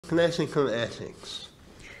classical ethics,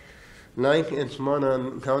 like its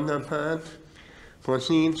modern counterpart,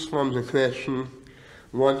 proceeds from the question,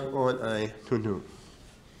 what ought I to do?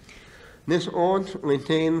 This ought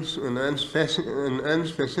retains an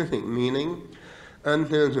unspecific meaning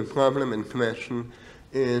until the problem in question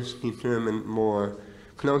is determined more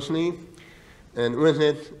closely, and with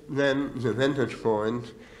it then the vantage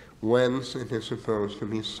point whence it is supposed to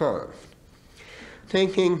be solved.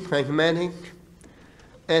 Taking pragmatic,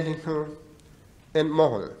 ethical, and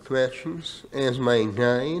moral questions as my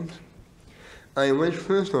guide, I wish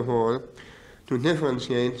first of all to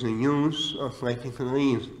differentiate the use of practical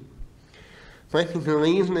reason. Practical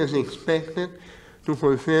reason is expected to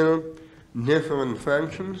fulfill different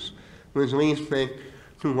functions with respect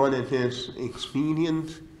to what it is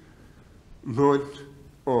expedient, good,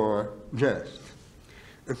 or just.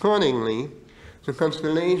 Accordingly, the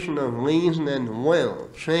constellation of reason and will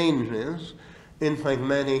changes in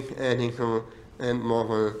pragmatic, ethical, and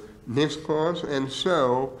moral discourse, and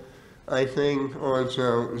so I think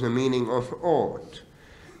also the meaning of ought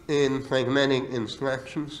in pragmatic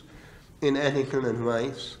instructions, in ethical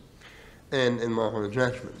advice, and in moral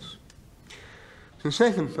judgments. The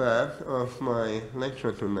second part of my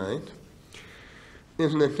lecture tonight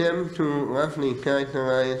is an attempt to roughly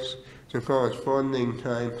characterize the corresponding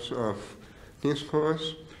types of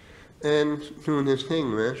discourse and to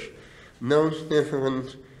distinguish those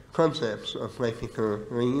different concepts of practical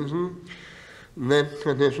reason that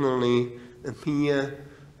traditionally appear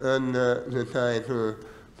under the title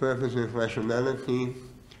purposive rationality,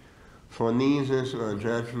 phronesis or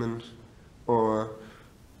judgment, or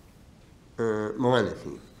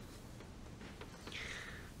morality.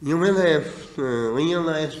 You will have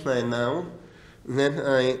realized by now that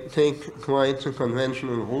I take quite the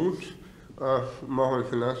conventional route of moral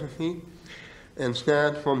philosophy and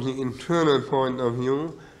start from the internal point of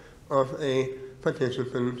view of a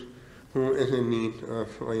participant who is in need of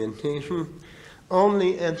orientation.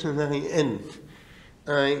 Only at the very end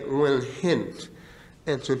I will hint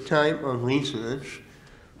at the type of research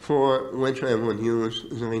for which I would use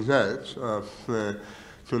the results of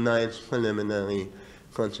tonight's preliminary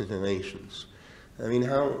considerations. I mean,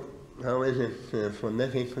 how is it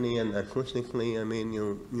phonetically and acoustically? I mean,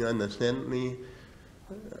 you understand me?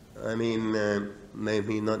 I mean,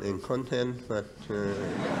 maybe not in content, but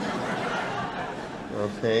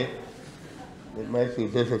okay. It might be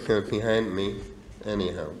difficult behind me,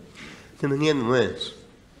 anyhow. To begin with,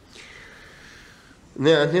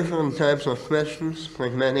 there are different types of questions,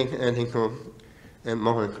 pragmatic, ethical, and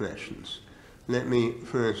moral questions. Let me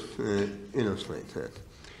first illustrate that.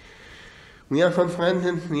 We are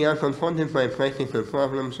confronted by practical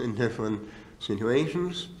problems in different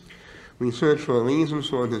situations. We search for reasons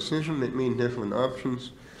for a decision that mean different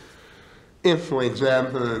options. If, for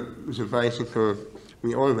example, the bicycle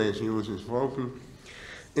we always use is broken,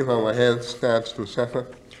 if our health starts to suffer,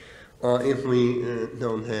 or if we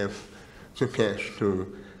don't have the cash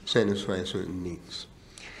to satisfy certain needs.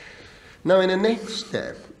 Now, in the next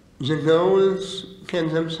step, the goals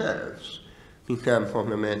can themselves become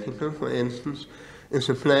problematical. For instance, if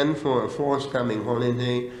a plan for a forthcoming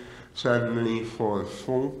holiday suddenly falls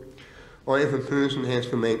through, or if a person has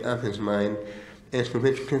to make up his mind as to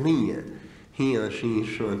which career he or she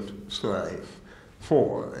should strive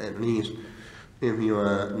for, at least if you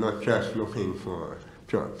are not just looking for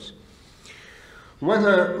jobs.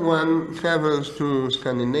 Whether one travels to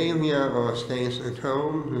Scandinavia or stays at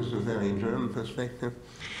home, this is a very German perspective,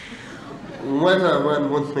 whether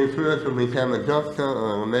one would prefer to become a doctor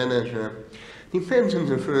or a manager depends in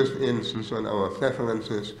the first instance on our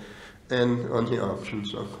preferences and on the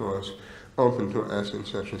options, of course, open to us in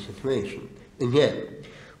such a situation. Again,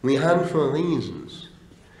 we hunt for reasons,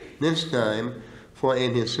 this time for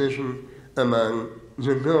a decision among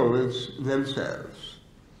the goals themselves.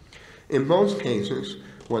 In both cases,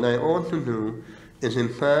 what I ought to do is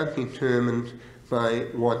in part determined by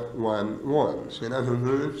what one wants. In other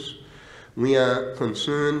words, we are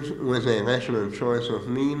concerned with a rational choice of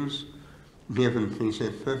means, given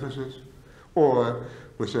preset purposes, or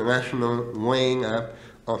with a rational weighing up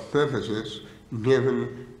of purposes,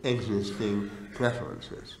 given existing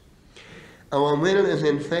preferences. Our will is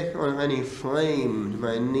in fact already framed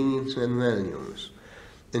by needs and values.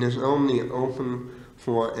 It is only open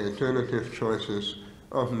for alternative choices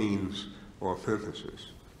of means or purposes.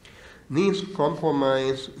 These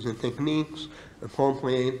compromise the techniques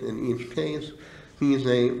appropriate in each case, be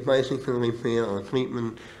they bicycle repair or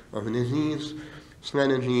treatment of a disease,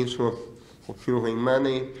 strategies for procuring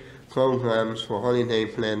money, programs for holiday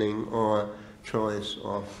planning, or choice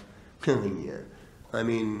of career. I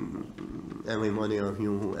mean, everybody of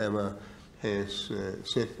you who ever has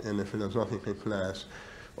sit in a philosophical class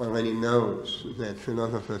already knows that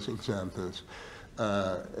philosophers' examples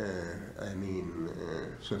are,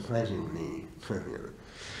 surprisingly trivial.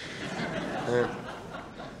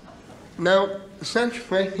 Now, such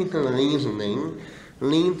practical reasoning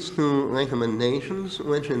leads to recommendations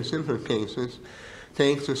which in simple cases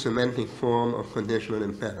takes the semantic form of conditional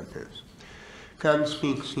imperatives. Kant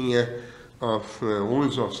speaks here of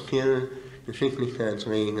rules of skill,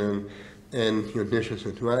 Geschicklichkeitsregeln, and judicious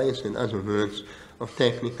advice, in other words, of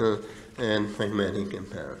technical and pragmatic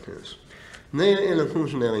imperatives. Their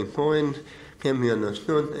illocutionary point can be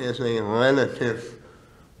understood as a relative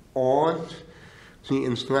ought. The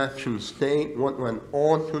instructions state what one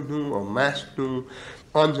ought to do or must do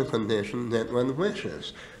on the condition that one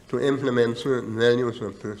wishes to implement certain values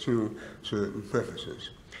or pursue certain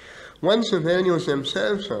purposes. Once the values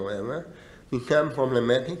themselves, however, become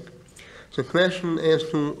problematic, the question as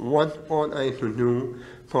to what ought I to do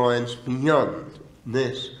points beyond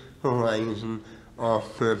this horizon of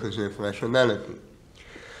purposive rationality.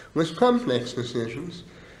 With complex decisions,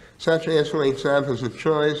 such as, for example, the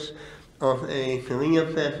choice of a career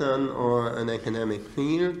pattern or an academic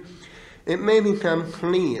field, it may become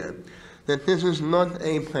clear that this is not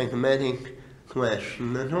a pragmatic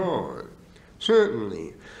question at all.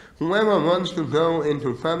 Certainly, whoever wants to go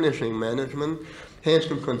into publishing management has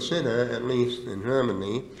to consider, at least in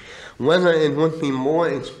Germany, whether it would be more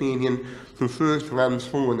expedient to first run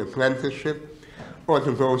through an apprenticeship or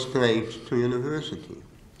to go straight to university.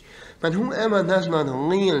 But whoever does not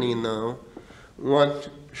really know what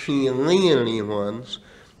she really wants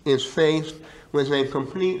is faced with a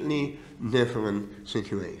completely different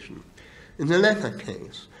situation. In the latter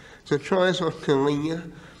case, the choice of career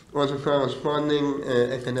or the corresponding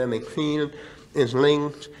academic field is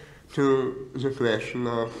linked to the question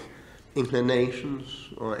of inclinations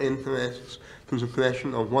or interests, to the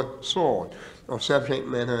question of what sort of subject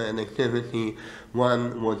matter and activity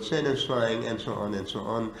one would satisfy, and so on and so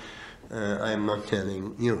on. I am not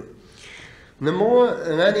telling you. The more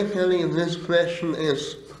radically this question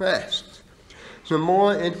is pressed, the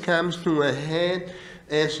more it comes to a head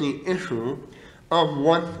as the issue of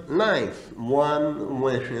what life one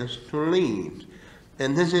wishes to lead.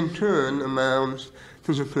 And this in turn amounts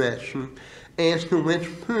to the question as to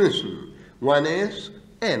which person one is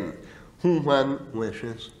and who one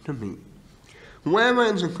wishes to be. Whoever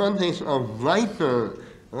in the context of vital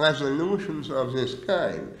resolutions of this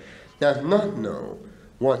kind does not know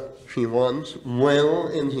what she wants will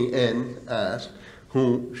in the end ask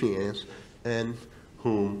who she is and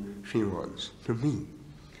whom she wants to be.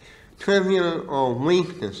 Trivial or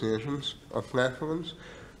weak decisions of preference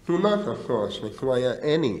do not, of course, require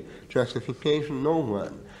any justification. No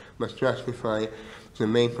one must justify the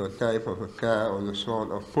make or type of a car or the sort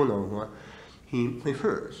of pullover he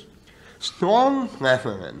prefers. Strong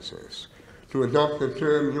preferences, to adopt the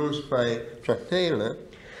term used by Chuck Taylor,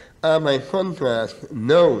 are by contrast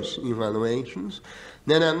those evaluations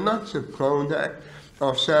that are not the product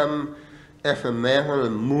of some ephemeral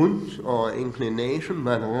mood or inclination,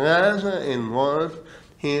 but rather involve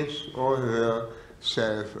his or her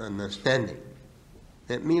self-understanding.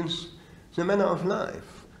 That means the manner of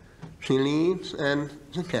life she leads and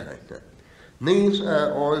the character. These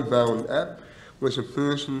are all bound up with a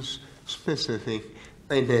person's specific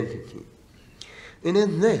identity. It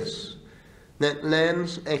is this that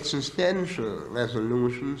lends existential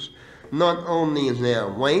resolutions not only their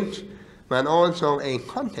weight, but also a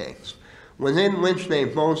context within which they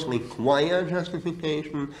both require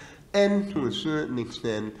justification and to a certain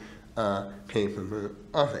extent are capable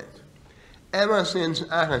of it. Ever since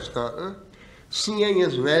Aristotle,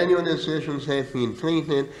 serious value decisions have been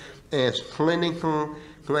treated as clinical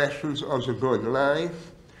questions of the good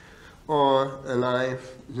life or a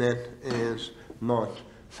life that is not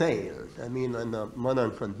failed. I mean, under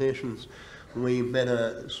modern conditions, we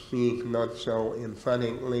better speak not so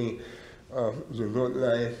emphatically of the good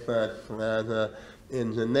life, but rather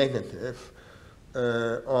in the negative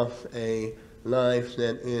of a life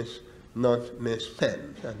that is not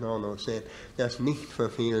misspent. Adorno said, das nicht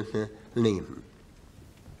verfehlte Leben.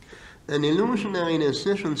 An illusionary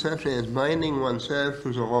decision such as binding oneself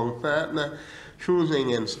to the wrong partner,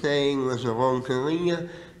 choosing and staying with the wrong career,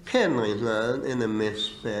 can result in a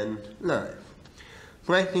misspent life.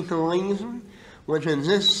 Practical reason, which in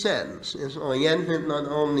this sense is oriented not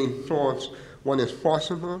only towards what is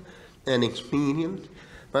possible and expedient,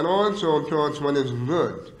 but also towards what is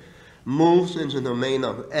good, moves into the domain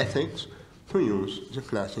of ethics, to use the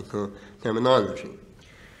classical terminology.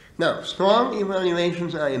 Now, strong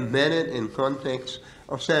evaluations are embedded in contexts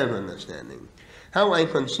of self-understanding. How I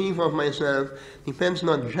conceive of myself depends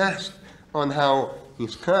not just on how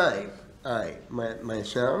describe I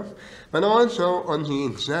myself, but also on the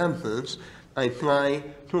examples I try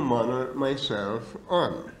to model myself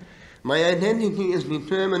on. My identity is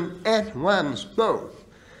determined at once both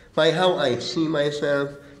by how I see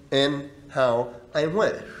myself and how I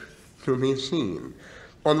wish to be seen,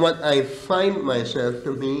 on what I find myself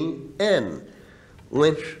to be and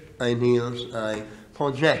which ideals I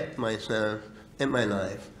project myself and my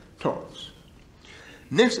life towards.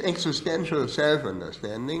 This existential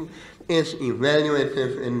self-understanding is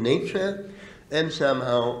evaluative in nature and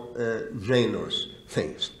somehow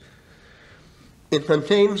Janus-based. It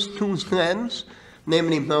contains two strands,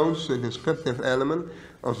 namely both the descriptive element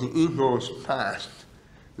of the ego's past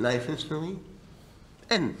life history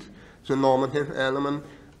and the normative element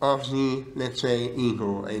of the, let's say,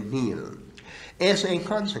 ego ideal. As a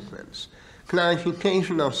consequence,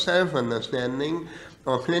 clarification of self-understanding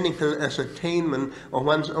or clinical ascertainment of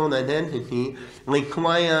one's own identity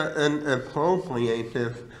require an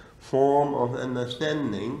appropriative form of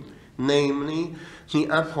understanding, namely the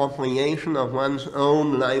appropriation of one's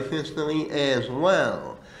own life history as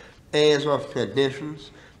well as of traditions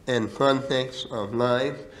and contexts of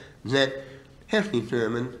life that have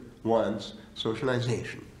determined one's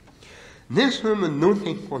socialization. This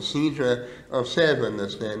hermeneutic procedure of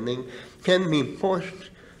self-understanding can be pushed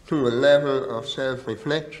to a level of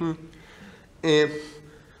self-reflection if,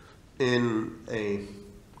 in a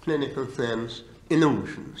clinical sense,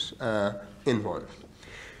 illusions are involved.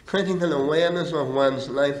 Critical awareness of one's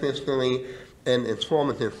life history and its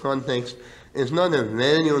formative context is not a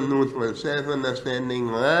value-neutral self-understanding,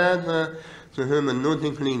 rather the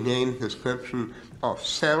hermeneutically gained description of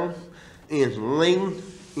self is linked,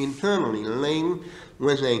 internally linked,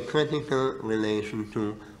 with a critical relation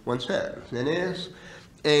to oneself. That is,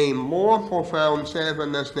 a more profound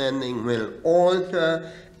self-understanding will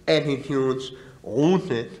alter attitudes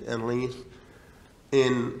rooted, at least,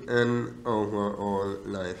 in an overall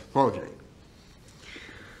life project.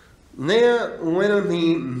 There will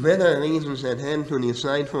be better reasons at hand to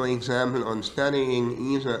decide, for example, on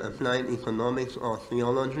studying either applied economics or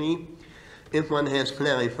theology if one has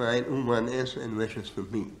clarified who one is and wishes to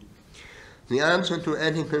be. The answer to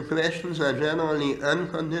ethical questions are generally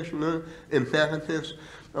unconditional imperatives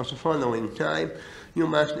of the following type: you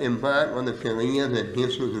must embark on a career that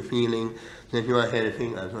gives you the feeling that you are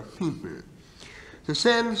helping other people. The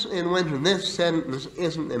sense in which this sentence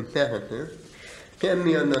isn't imperative can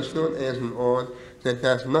be understood as an ought that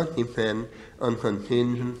does not depend on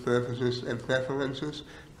contingent purposes and preferences,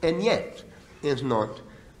 and yet is not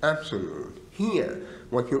absolute. Here,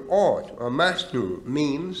 what you ought or must do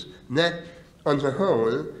means that, on the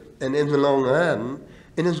whole, and in the long run,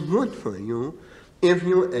 it is good for you if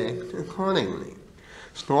you act accordingly.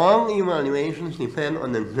 Strong evaluations depend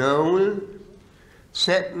on the goal,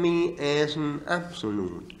 set me as an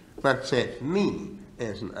absolute, but set me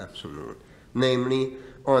as an absolute, namely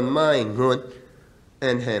on my good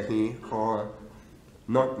and happy or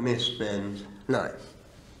not misspent life.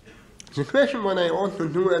 The question what I ought to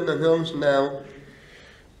do undergoes now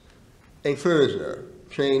a further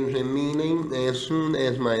change in meaning as soon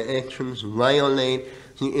as my actions violate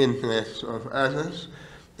the interests of others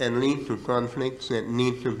and lead to conflicts that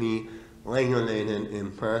need to be regulated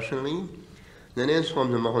impartially, that is,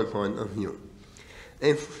 from the moral point of view.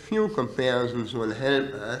 A few comparisons will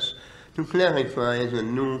help us to clarify the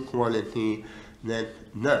new quality that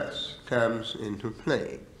thus comes into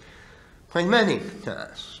play. Pragmatic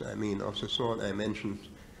tasks, of the sort I mentioned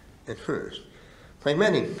at first.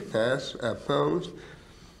 Pragmatic tasks are posed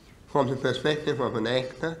from the perspective of an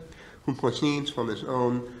actor who proceeds from his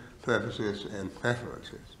own purposes and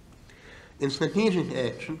preferences. In strategic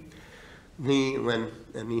action, when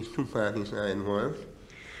at least two parties are involved,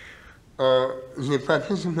 the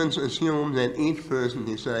participants assume that each person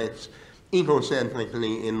decides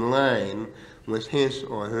egocentrically in line with his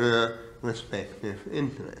or her respective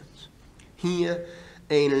interests. Here,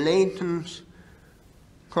 a latent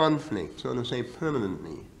conflict, so to say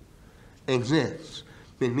permanently, exists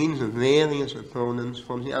between the various opponents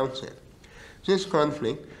from the outset. This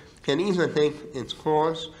conflict can either take its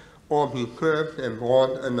course or be curbed and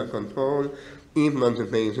brought under control, even on the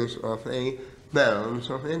basis of a balance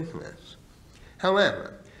of interests.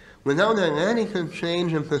 However, without a radical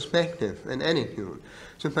change in perspective and attitude,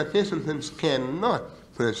 the participants cannot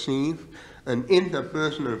perceive an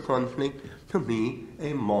interpersonal conflict to be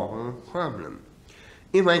a moral problem.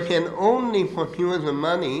 If I can only procure the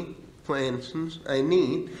money for instance, I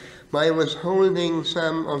need by withholding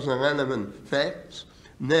some of the relevant facts,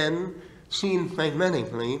 then, seen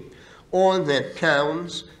pragmatically, all that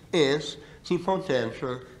counts is the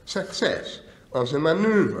potential success of the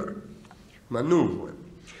maneuver.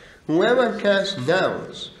 Whoever casts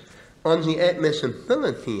doubts on the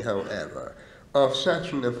admissibility, however, of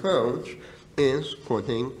such an approach is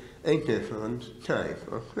putting a different type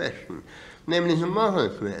of question, namely the moral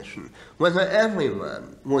question, whether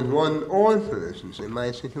everyone would want all persons in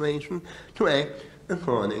my situation to act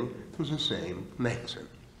according to the same maxim.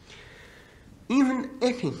 Even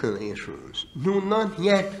ethical issues do not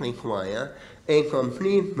yet require a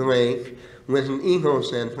complete break with an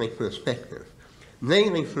egocentric perspective. They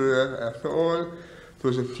refer, after all,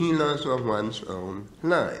 to the telos of one's own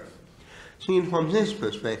life. Seen from this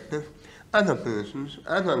perspective, other persons,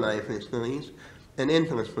 other life histories, and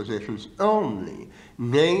interest positions only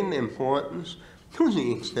gain importance to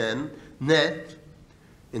the extent that,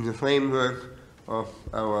 in the framework of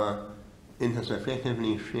our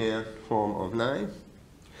intersubjectively shared form of life,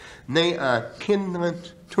 they are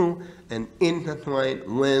kindred to and intertwined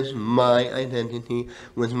with my identity,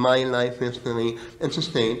 with my life history, and the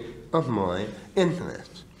state of my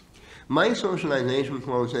interests. My socialization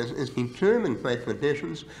process is determined by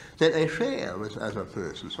traditions that I share with other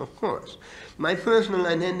persons, of course. My personal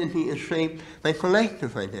identity is shaped by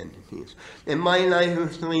collective identities, and my life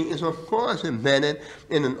history is, of course, embedded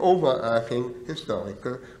in an overarching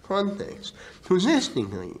historical context. To this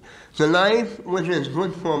degree, the life which is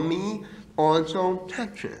good for me also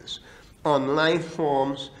touches on life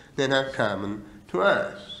forms that are common to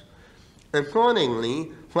us.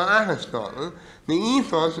 Accordingly, for Aristotle, the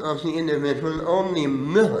ethos of the individual only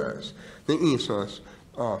mirrors the ethos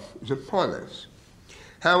of the polis.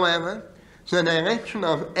 However, the direction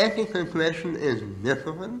of ethical question is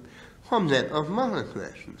different from that of moral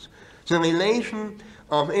questions. The relation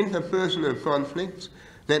of interpersonal conflicts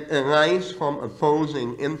that arise from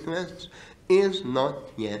opposing interests is not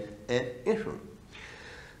yet at issue.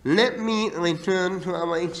 Let me return to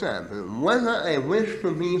our example. Whether I wish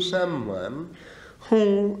to be someone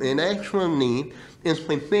who, in actual need, is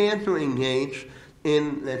prepared to engage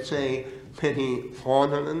in, let's say, petty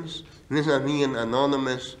fraudulence vis-à-vis an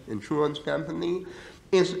anonymous insurance company,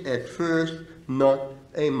 is at first not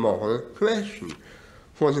a moral question.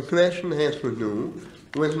 For the question has to do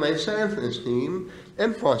with my self-esteem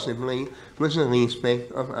and possibly with the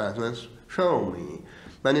respect of others show me.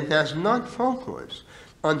 But it does not focus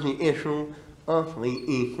on the issue of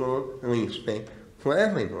equal respect for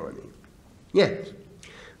everybody. Yet,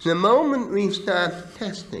 the moment we start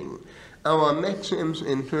testing our maxims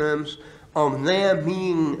in terms of their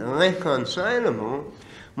being reconcilable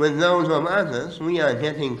with those of others, we are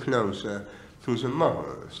getting closer to the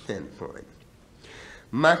moral standpoint.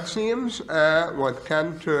 Maxioms are what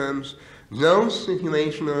Kant terms those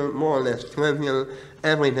situational, more or less trivial,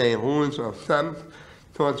 everyday rules of thumb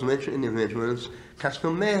towards which individuals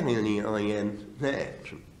customarily orient their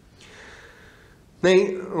action.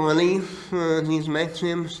 They relieve these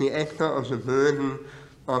maxims the actor of the burden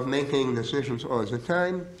of making decisions all the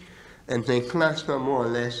time, and they cluster more or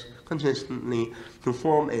less consistently to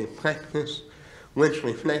form a practice which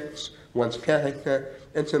reflects one's character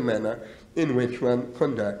and the manner in which one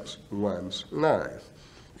conducts one's life.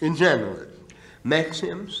 In general,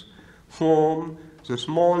 maxims form the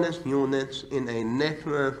smallest units in a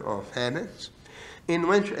network of habits in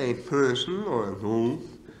which a person or a group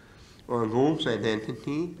or a group's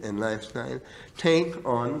identity and lifestyle take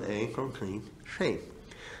on a concrete shape.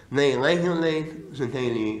 They regulate the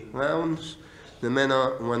daily rounds, the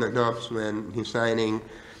manner one adopts when dealing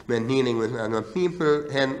with other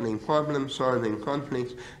people, handling problems, solving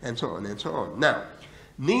conflicts, and so on and so on. Now,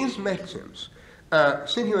 these maxims are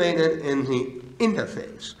situated in the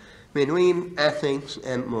interface between ethics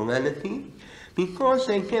and morality because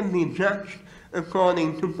they can be judged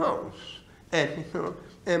according to both ethical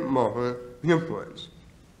and moral viewpoints.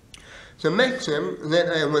 The maxim that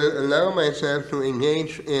I will allow myself to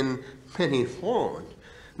engage in petty fraud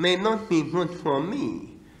may not be good for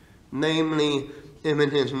me, namely if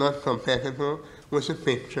it is not compatible with the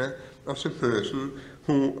picture of the person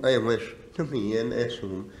who I wish to be and as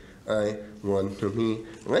whom I want to be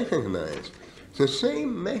recognized. The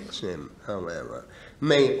same maxim, however,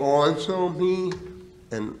 may also be,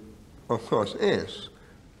 and of course is,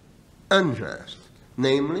 unjust.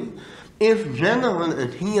 Namely, if general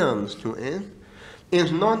adherence to it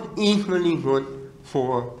is not equally good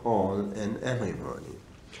for all and everybody.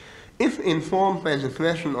 If informed by the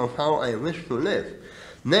question of how I wish to live,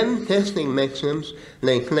 then testing maxims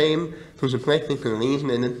lay claim to the practical reason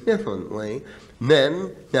in a different way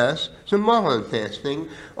Then, thus, the moral testing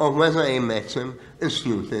of whether a maxim is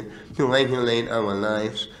suited to regulate our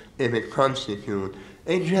lives if it constitutes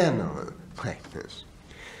a general practice.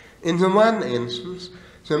 In the one instance,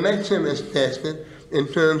 the maxim is tested in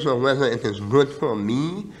terms of whether it is good for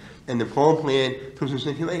me and appropriate to the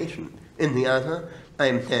situation. In the other, I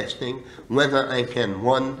am testing whether I can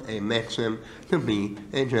want a maxim to be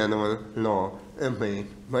a general law obeyed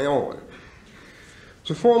by all.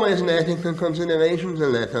 The former is an ethical consideration, the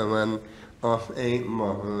latter one of a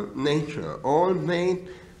moral nature, albeit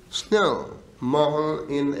still moral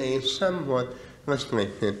in a somewhat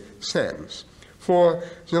restricted sense. For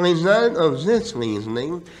the result of this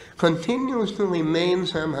reasoning continues to remain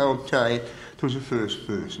somehow tied to the first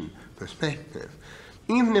person perspective.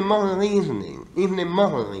 Even in moral reasoning,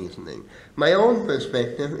 my own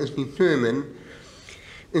perspective is determined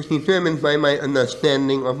by my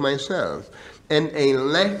understanding of myself, and a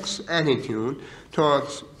lax attitude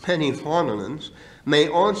towards petty fraudulence may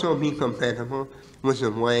also be compatible with the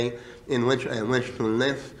way in which I wish to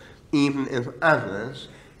live, even if others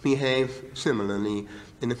behave similarly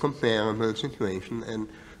in a comparable situation and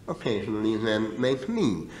occasionally then make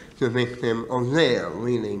me the victim of their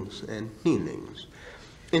wheelings and dealings.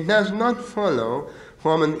 It does not follow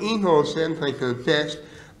from an egocentrical test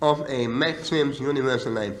of a maxim's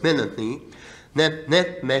universality that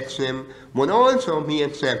that maxim would also be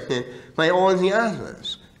accepted by all the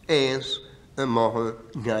others as a moral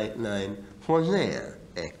guideline for their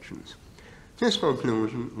actions. This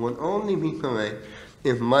conclusion would only be correct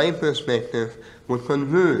if my perspective would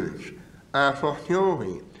converge a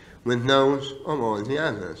fortiori with those of all the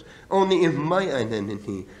others. Only if my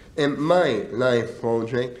identity and my life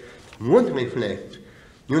project would reflect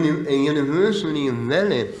a universally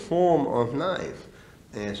valid form of life,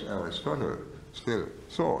 as Aristotle still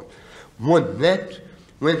thought, would that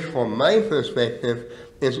which from my perspective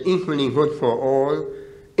is equally good for all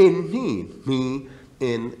indeed be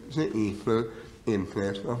in the equal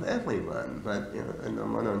interest of everyone. But under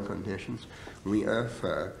modern conditions, we are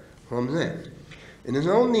far from that. It is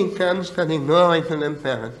only Kant's categorical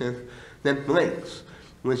imperative that breaks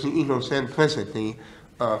with the egocentricity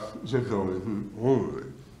of the golden rule.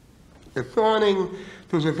 According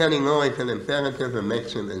to the categorical imperative, a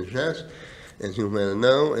maxim is just, as you well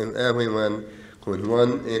know, and everyone could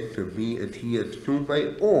want it to be adhered to by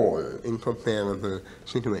all in comparable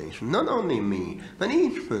situations. Not only me, but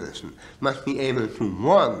each person must be able to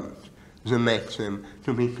want the maxim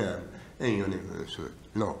to become a universal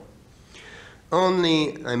law.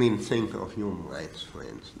 Only, think of human rights, for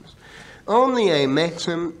instance. Only a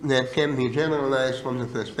maxim that can be generalized from the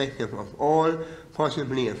perspective of all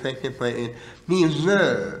possibly affected by it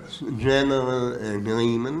deserves general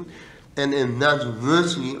agreement and is thus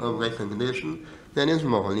worthy of recognition that is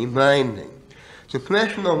morally binding. The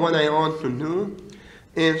question of what I ought to do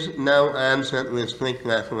is now answered with strict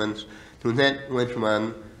reference to that which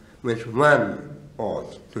one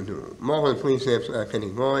ought to do. Moral precepts are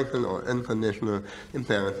categorical or unconditional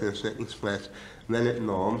imperatives that express valid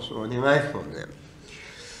norms or derive from them.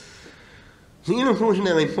 The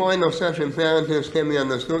illusionary point of such imperatives can be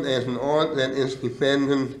understood as an ought that is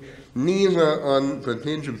dependent neither on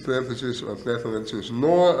contingent purposes or preferences,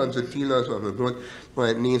 nor on the telos of a good, or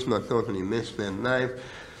at least not totally misspent life,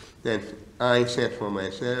 that I set for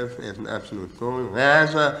myself as an absolute goal.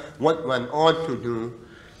 Rather, what one ought to do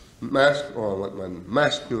must, or what one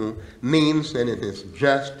must do, means that it is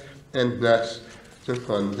just and thus the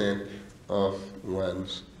content of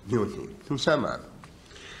one's duty. To sum up,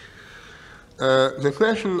 the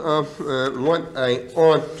question of what I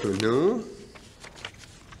ought to do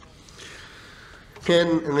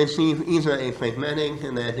can receive either a pragmatic,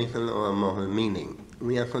 an ethical, or a moral meaning.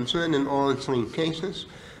 We are concerned in all three cases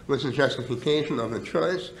with the justification of a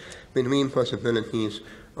choice between possibilities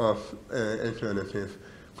of alternative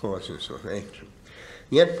courses of action.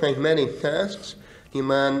 Yet pragmatic tasks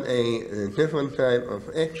demand a different type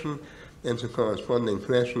of action, and the corresponding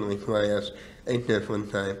question requires a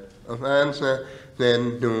different type of answer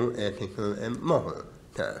than do ethical and moral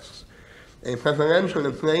tasks. A preferential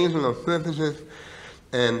appraisal of purposive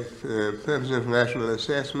and purposive rational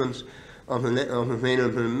assessments of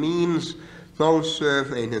available means both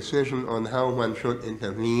serve a decision on how one should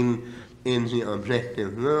intervene in the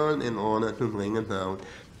objective world in order to bring about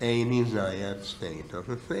a desired state of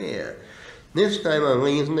affair. This type of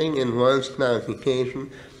reasoning involves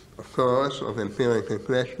clarification, of course, of empirical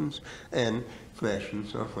questions and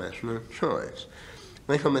questions of rational choice.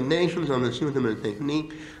 Recommendations on a suitable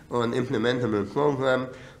technique or an implementable program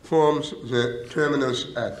forms the terminus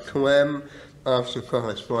ad quem of the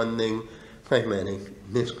corresponding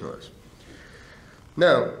pragmatic discourse.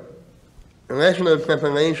 Now, rational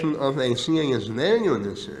preparation of a serious value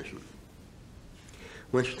decision,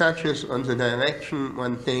 which touches on the direction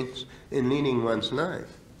one takes in leading one's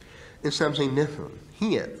life, is something different.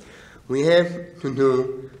 Here, we have to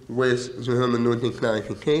do with the hermeneutic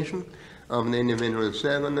clarification of an individual's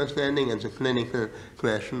self-understanding and the clinical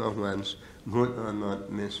question of one's good or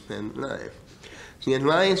not misspent life. The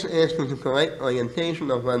advice as to the correct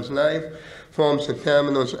orientation of one's life forms the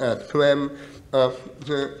terminus ad quem of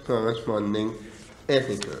the corresponding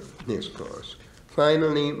ethical discourse.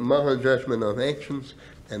 Finally, moral judgment of actions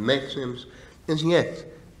and maxims is yet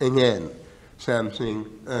again something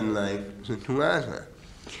unlike the two other.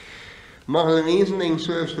 Moral reasoning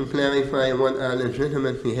serves to clarify what are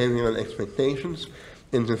legitimate behavioral expectations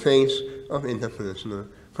in the face of interpersonal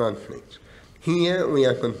conflicts. Here we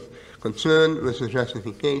are concerned with the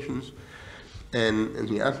justifications and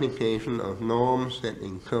the application of norms that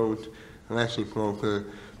encode reciprocal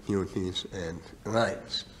duties and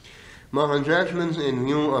rights. Moral judgments in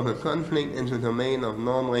view of a conflict in the domain of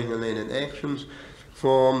norm-regulated actions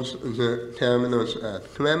forms the terminus ad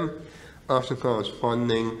quem of the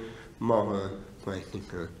corresponding moral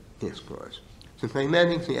practical discourse. The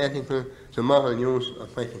pragmatic, the ethical, the moral use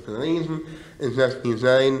of practical reason is thus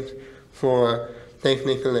designed for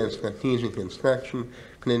technical and strategic instruction,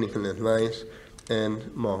 clinical advice,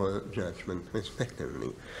 and moral judgment, respectively.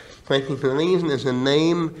 Practical reason is a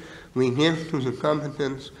name we give to the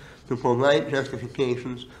competence to provide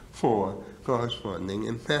justifications for corresponding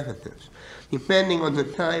imperatives. Depending on the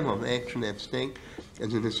type of action at stake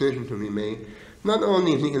and the decision to be made, not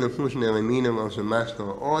only the illocutionary meaning of the master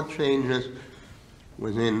or changes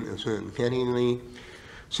within a certain category,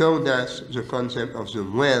 so does the concept of the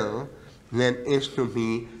will that is to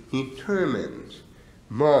be determined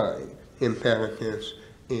by imperatives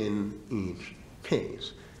in each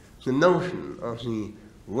case. The notion of the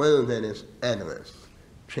will that is addressed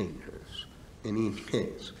changes in each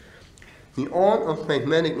case. The order of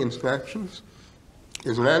pragmatic instructions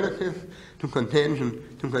is relative to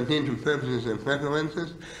contingent purposes and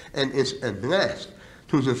preferences and is addressed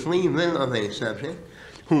to the free will of a subject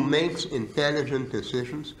who makes intelligent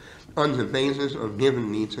decisions on the basis of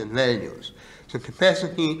given needs and values. The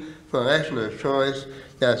capacity for rational choice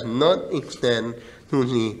does not extend to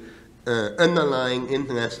the underlying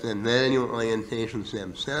interest and value orientations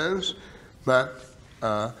themselves, but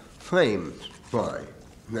are framed by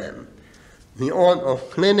them. The order of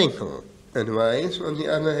clinical advice, on the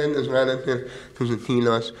other hand, is relative to the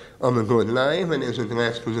telos of a good life and is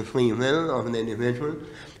addressed to the free will of an individual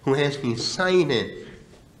who has decided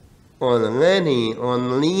already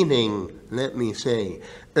on leading, let me say,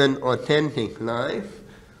 an authentic life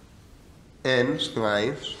and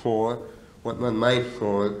strives for what one might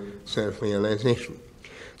call self-realization.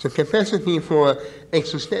 The capacity for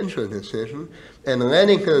existential decision and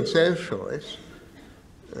radical self-choice,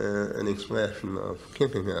 an expression of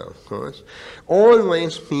Kierkegaard, of course,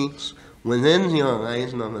 always speaks within the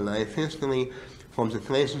horizon of a life history from the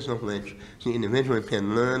traces of which the individual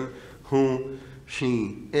can learn who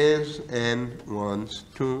she is and wants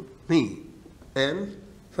to be. And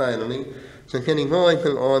finally, the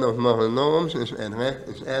categorical order of moral norms is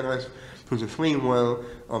addressed to the free will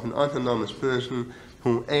of an autonomous person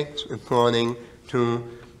who acts according to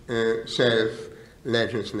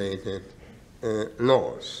self-legislated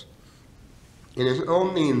laws. It is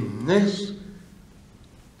only this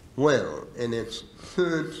will, in its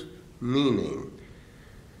third meaning,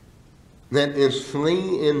 that is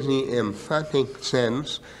free in the emphatic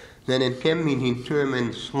sense that it can be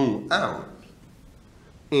determined throughout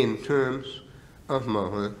in terms of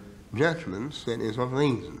moral judgments, that is, of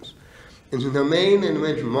reasons. In the domain in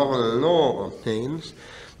which moral law obtains,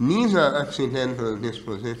 neither accidental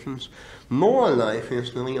dispositions nor life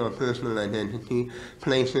history or personal identity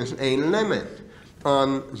places a limit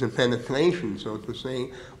on the penetration, so to say,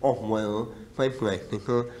 of will by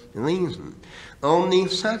practical reason. Only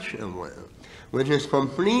such a will, which is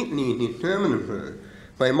completely determinable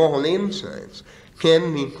by moral insights,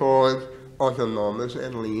 can be called autonomous,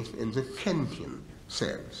 at least in the Kantian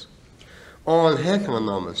sense. All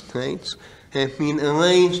heteronomous traits have been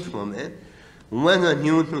erased from it, whether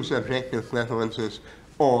due to subjective preferences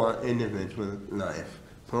or individual life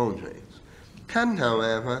projects. Kant,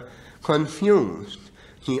 however, confused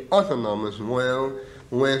the autonomous will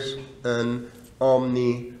with an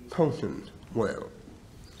omnipotent will.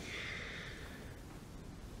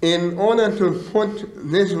 In order to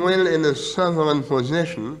put this will in a sovereign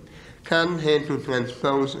position, Kant had to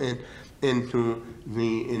transpose it into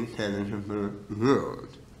the intelligible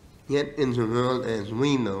world. Yet in the world as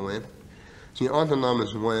we know it, the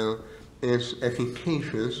autonomous will is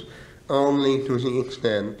efficacious only to the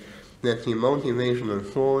extent that the motivational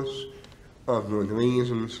force of good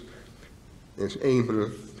reasons is able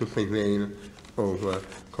to prevail over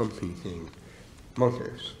competing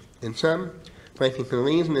motives. In sum, practical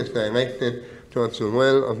reason is directed towards the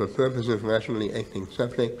will of a purposive, rationally acting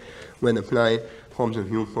subject when applied from the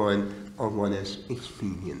viewpoint of what is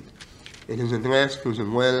expedient. It is addressed to the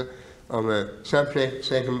will of a subject,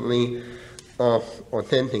 secondly, of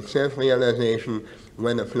authentic self-realization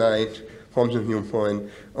when applied from the viewpoint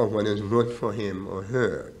of what is good for him or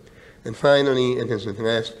her. And finally, it is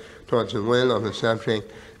addressed towards the will of a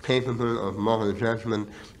subject capable of moral judgment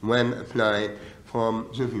when applied from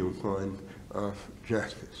the viewpoint of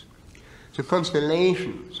justice. The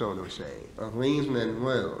constellation, so to say, of reason and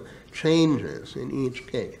will changes in each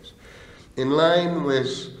case. In line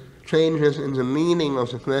with changes in the meaning of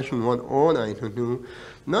the question, what ought I to do,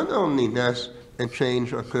 not only does a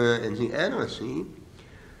change occur in the addressee,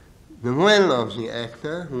 the will of the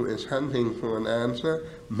actor who is hunting for an answer,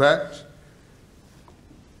 but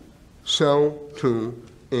so too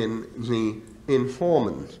in the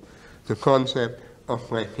informant. The concept of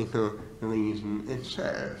practical reason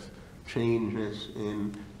itself changes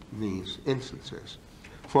in these instances.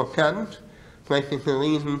 For Kant, practical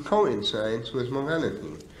reason coincides with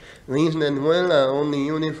morality. Reason and will are only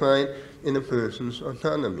unified in a person's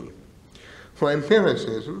autonomy. For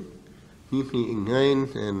empiricism, deeply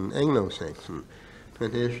ingrained in Anglo-Saxon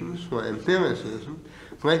traditions, for empiricism,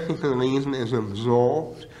 practical reason is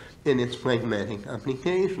absorbed in its pragmatic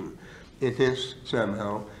application. It is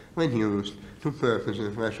somehow reduced to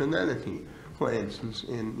purposive rationality, for instance,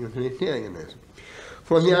 in utilitarianism.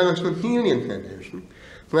 For the Aristotelian tradition,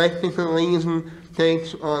 practical reason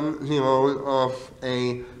takes on the role of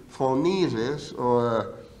a phronesis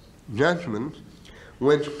or judgment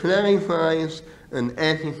which clarifies an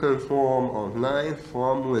ethical form of life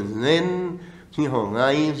from within the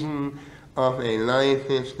horizon of a life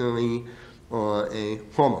history or a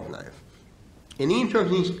form of life. In each of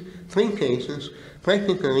these three cases,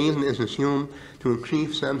 practical reason is assumed to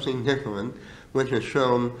achieve something different, which is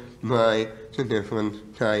shown by the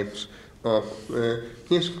different types of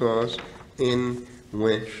discourse in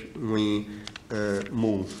which we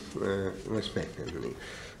move respectively.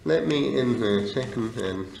 Let me, in the second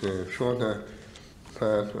and shorter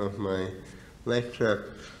part of my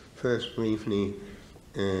lecture, first briefly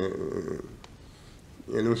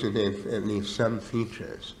elucidate at least some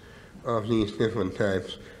features of these different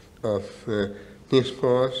types of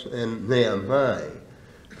discourse and thereby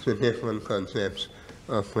the different concepts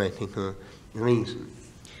of practical reason.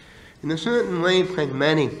 In a certain way,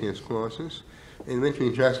 pragmatic discourses, in which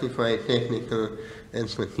we justify technical and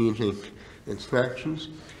strategic instructions,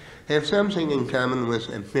 have something in common with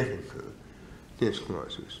empirical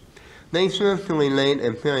discourses. They serve to relate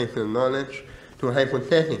empirical knowledge to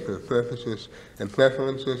hypothetical purposes and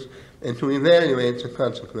preferences, and to evaluate the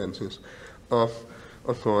consequences of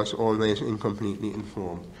course, always incompletely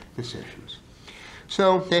informed decisions.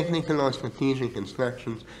 So, technical or strategic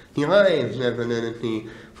instructions derive their validity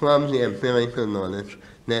from the empirical knowledge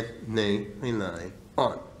that they rely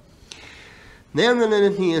on. Their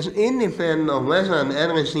validity is independent of whether an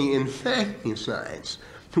addressee in fact decides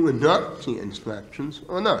to adopt the instructions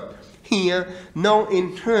or not. Here, no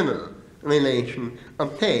internal relation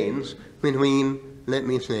obtains between, let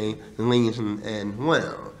me say, reason and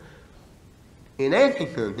will. In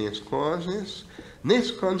ethical discourses,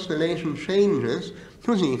 this constellation changes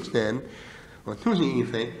to the extent, or to the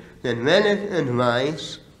effect, that valid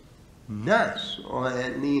advice does, or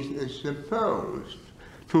at least is supposed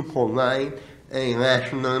to provide a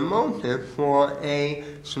rational motive for a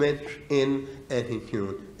switch in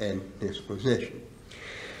attitude and disposition.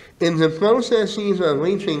 In the processes of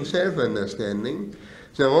reaching self-understanding,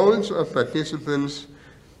 the roles of participants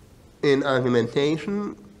in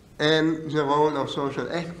argumentation and the role of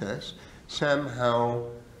social actors somehow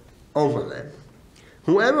overlap.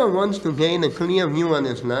 Whoever wants to gain a clear view on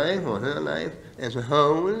his life or her life as a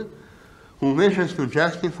whole, who wishes to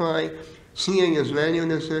justify serious value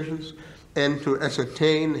decisions and to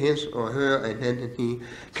ascertain his or her identity,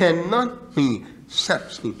 cannot be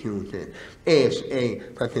substituted as a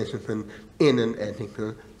participant in an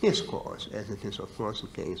ethical discourse, as it is of course the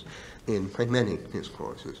case in pragmatic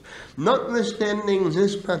discourses. Notwithstanding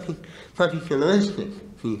this particularistic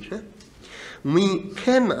feature, we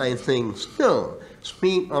can, I think, still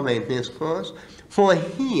speak of a discourse, for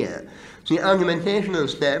here the argumentational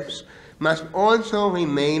steps must also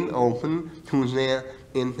remain open to their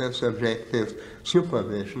intersubjective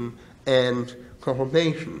supervision and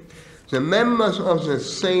corrobation. The members of the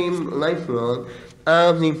same life world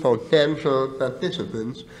are the potential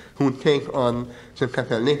participants who take on the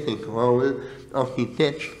catalytic role of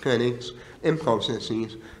detached critics in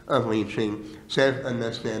processes of reaching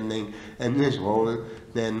self-understanding, and this role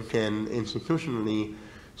then can institutionally,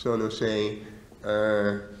 so to say,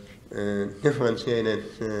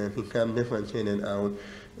 become differentiated out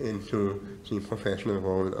into the professional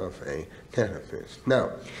role of a therapist.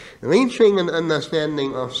 Now, reaching an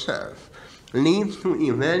understanding of self leads to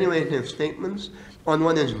evaluative statements on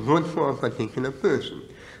what is good for a particular person.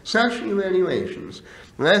 Such evaluations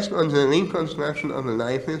rest on the reconstruction of a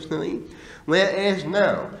life history, whereas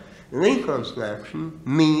now, reconstruction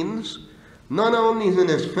means not only the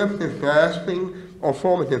descriptive grasping of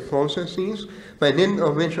formative processes by dint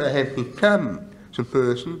of which I have become the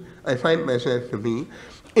person I find myself to be,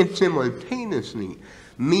 it simultaneously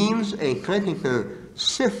means a critical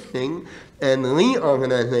sifting and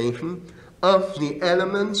reorganization of the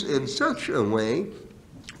elements in such a way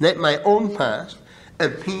that my own past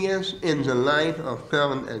appears in the light of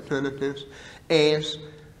current alternatives as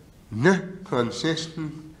the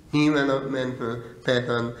consistent developmental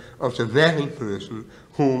pattern of the very person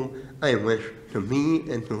whom I wish to be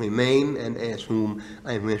and to remain, and as whom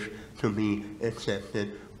I wish to be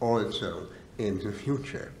accepted also in the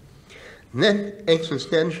future. That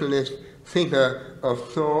existentialist figure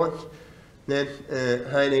of thought that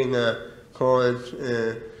Heidegger called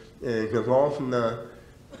geworfener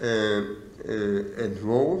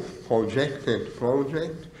Entwurf, projected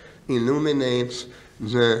project, illuminates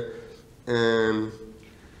the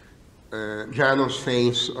Janus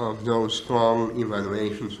phase of those strong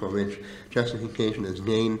evaluations for which justification is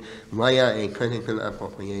gained via a critical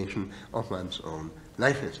appropriation of one's own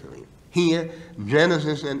life history. Here,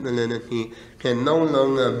 genesis and validity can no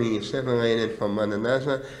longer be separated from one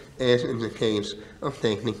another, as in the case of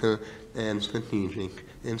technical and strategic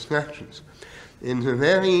instructions. In the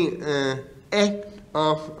very act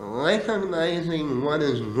of recognizing what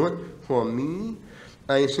is good for me,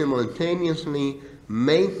 I simultaneously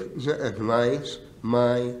make the advice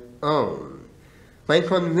my own. By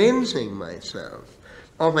convincing myself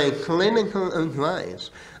of a clinical advice,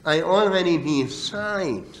 I already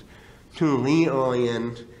decide to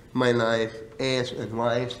reorient my life as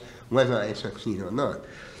advised, whether I succeed or not.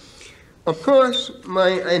 Of course,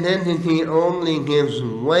 my identity only gives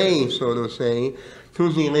way, so to say,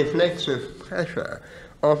 to the reflexive pressure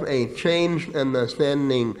of a changed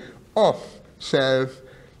understanding of self.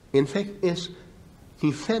 In fact, is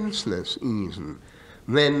defenseless even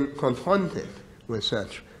when confronted with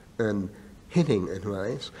such an hitting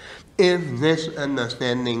advice, if this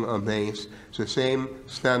understanding obeys the same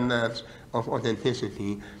standards of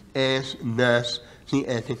authenticity as does the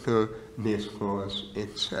ethical discourse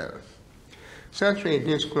itself. Such a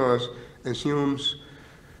discourse assumes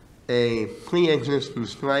a pre-existent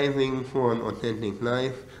striving for an authentic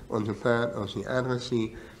life on the part of the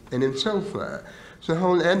addressee, and insofar, the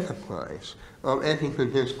whole enterprise of ethical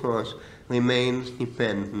discourse remains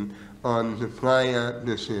dependent on the prior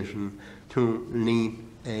decision to lead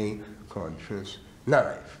a conscious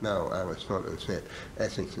life. Now, Aristotle said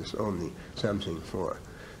ethics is only something for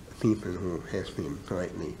people who have been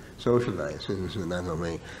correctly socialized. This is another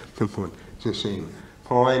way to put the same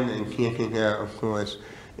point, and Kierkegaard, of course,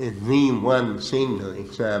 is the one single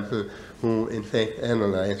example who, in fact,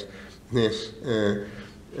 analyzed this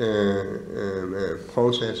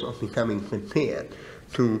process of becoming prepared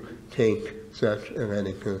to take such a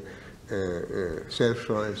radical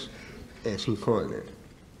self-choice, as he called it.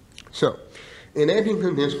 So, in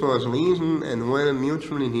ethical discourse, reason and will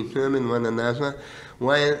mutually determine one another,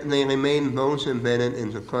 while they remain both embedded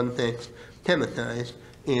in the context, thematized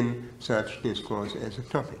in such discourse as a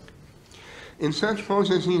topic. In such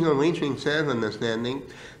processes of reaching self-understanding,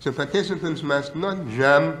 the participants must not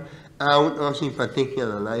jump out of the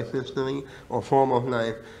particular life history or form of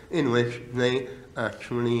life in which they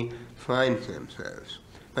actually find themselves.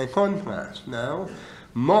 By contrast, now,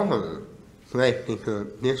 moral practical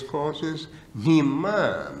discourses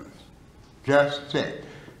demand just that.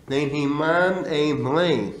 They demand a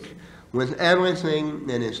break with everything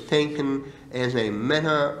that is taken as a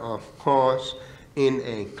matter of course in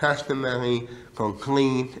a customary,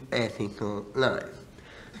 concrete ethical life.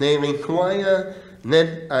 They require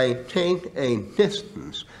that I take a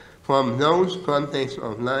distance from those contexts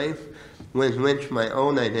of life with which my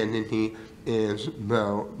own identity is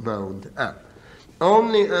bound up.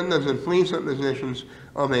 Only under the presuppositions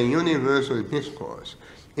of a universal discourse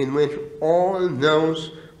in which all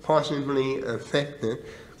those possibly affected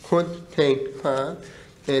could take part,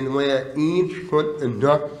 and where each could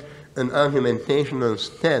adopt an argumentational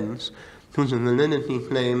stance, to the validity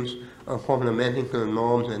claims of problematical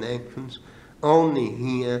norms and actions. Only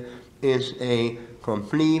here is a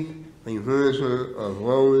complete reversal of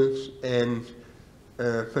roles and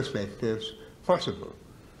perspectives possible.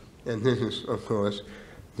 And this is, of course,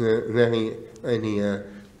 the very idea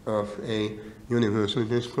of a universal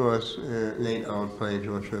discourse laid out by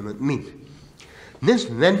George Herbert Mead. This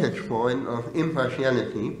vantage point of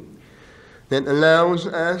impartiality that allows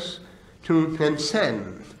us to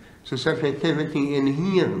transcend the subjectivity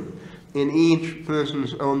inherent in each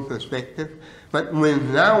person's own perspective, but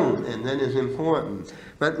without, and that is important,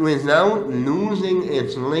 but without losing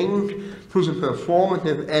its link to the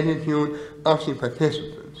performative attitude of the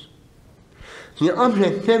participants. The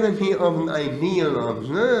objectivity of an ideal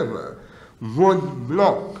observer would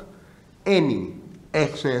block any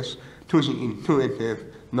access to the intuitive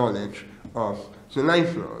knowledge of the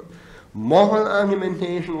lifelong. Moral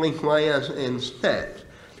argumentation requires instead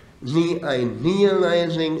the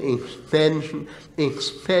idealizing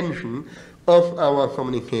expansion of our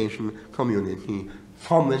communication community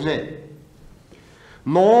from within.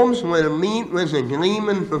 Norms will meet with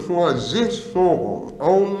agreement before this forum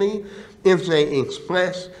only if they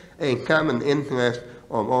express a common interest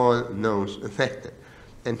of all those affected.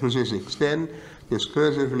 And to this extent,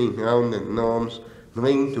 discursively grounded norms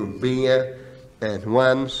bring to bear at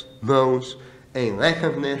once both a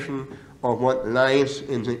recognition of what lies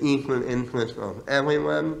in the equal interest of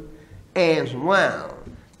everyone, as well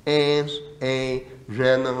as a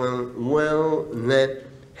general will that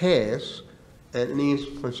has, at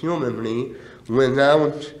least presumably,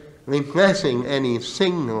 without repressing any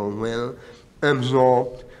single will,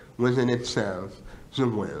 absorbed within itself the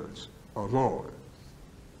wills of all.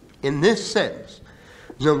 In this sense,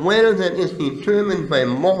 the will that is determined by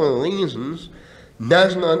moral reasons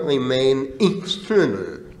does not remain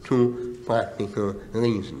external to practical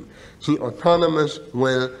reason. The autonomous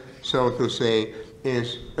will, so to say,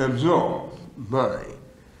 is absorbed by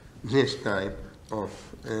this type of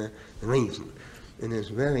reason. It is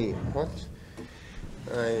very hot.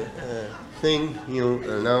 I think you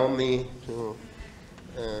allow me to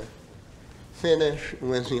finish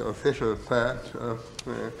with the official part of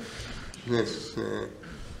this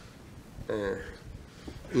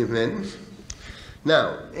event.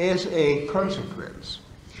 Now, as a consequence,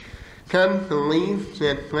 Kant believed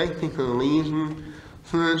that practical reason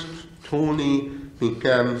first truly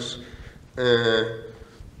becomes, so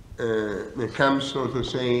to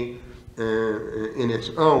say, in its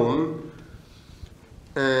own,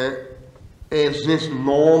 as this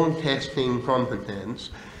norm testing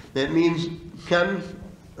competence. That means Kant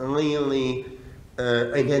really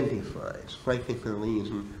identifies practical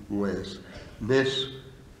reason with this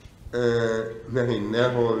very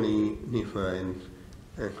narrowly defined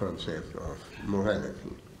concept of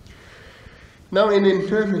morality. Now, in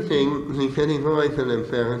interpreting the categorical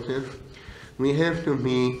imperative, we have to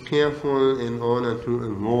be careful in order to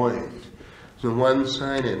avoid the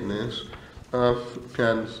one-sidedness of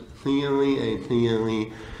Kant's theory, a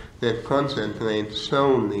theory that concentrates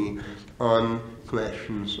solely on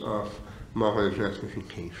questions of moral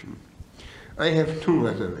justification. I have two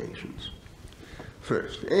reservations.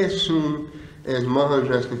 First, as soon as moral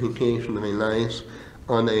justification relies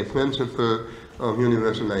on a principle of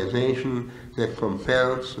universalization that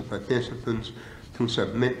compels the participants to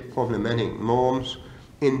submit problematic norms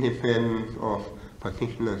independent of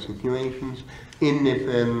particular situations,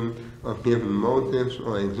 independent of given motives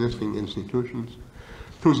or existing institutions,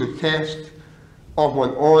 to the test of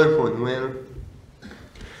what all would will,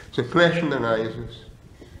 the question arises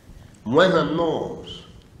whether norms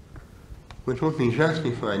which would be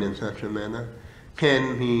justified in such a manner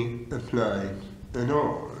can be applied at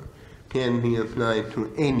all, can be applied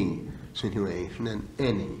to any situation in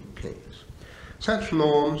any case. Such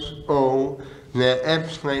norms owe their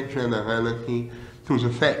abstract generality to the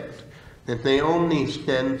fact that they only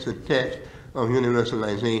stand the test of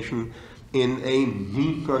universalization in a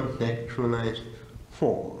decontextualized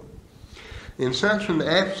form. In such an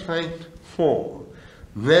abstract form,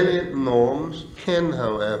 valid norms can,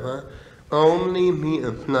 however, only be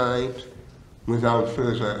applied without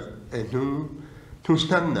further ado to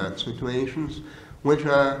standard situations which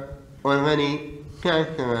are already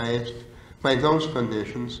characterized by those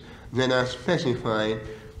conditions that are specified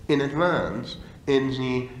in advance in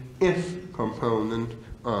the if component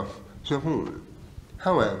of the rule.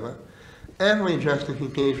 However, every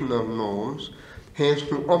justification of norms has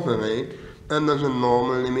to operate under the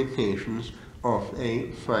normal limitations of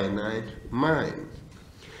a finite mind.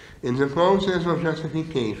 In the process of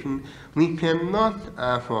justification, we cannot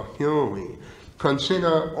a fortiori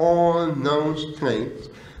consider all those traits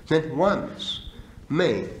that once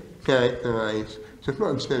may characterize the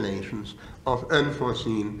constellations of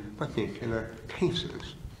unforeseen particular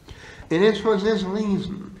cases. It is for this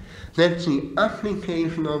reason that the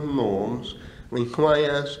application of norms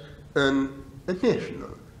requires an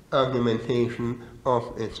additional argumentation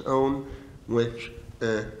of its own, which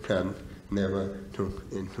Kant never took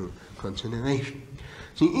into consideration.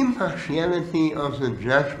 The impartiality of the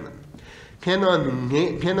judgment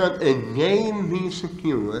cannot again be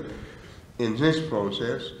secured in this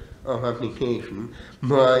process of application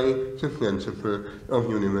by the principle of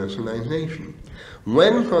universalization.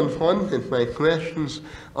 When confronted by questions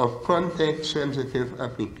of context-sensitive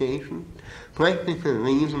application, practical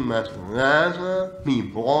reason must rather be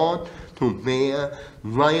brought to bear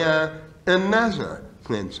via another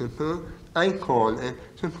principle. I call it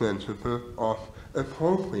the principle of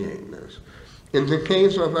appropriateness. In the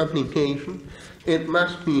case of application, it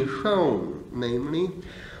must be shown, namely,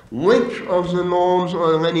 which of the norms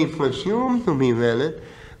already presumed to be valid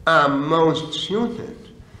are most suited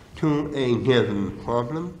to a given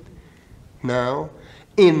problem, now,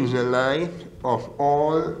 in the light of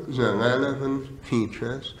all the relevant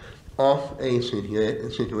features of a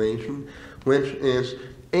situation which is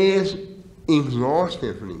as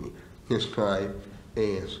exhaustively described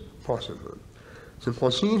as possible. The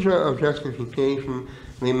procedure of justification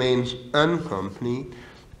remains incomplete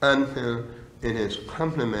until it is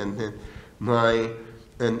complemented by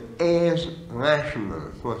an as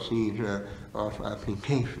rational procedure of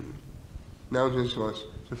application. Now this was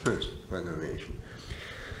the first reservation.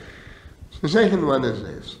 The second one is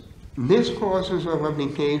this. Discourses of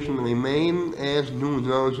application remain, as do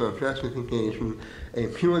those of justification, a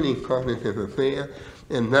purely cognitive affair,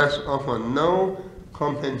 and thus offer no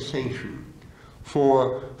compensation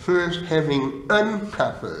for first having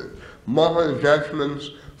uncoupled moral judgments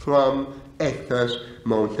from actors,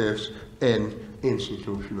 motives, and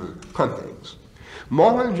institutional contexts.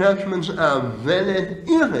 Moral judgments are valid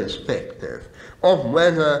irrespective of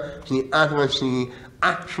whether the addressee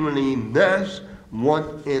actually does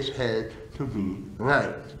what is held to be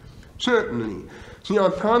right. Certainly, the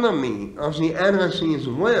autonomy of the addressee's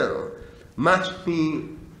will must be,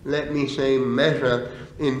 let me say, measured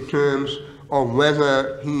in terms of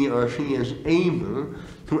whether he or she is able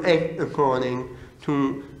to act according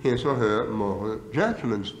to his or her moral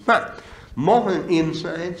judgments. But moral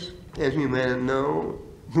insights, as we well know,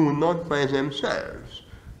 do not by themselves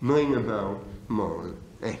bring about moral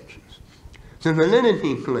actions. The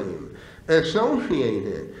validity claim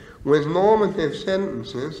associated with normative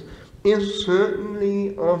sentences is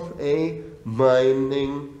certainly of a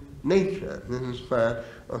binding nature. This is part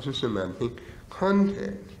of the semantic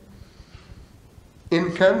context.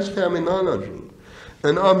 In Kant's terminology,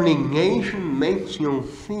 an obligation makes you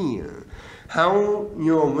feel how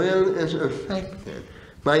your will is affected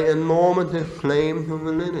by a normative claim to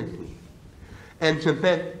validity. And the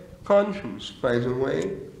bad conscience, by the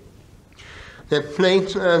way, that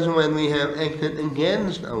plagues us when we have acted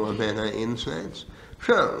against our better insights,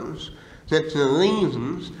 shows that the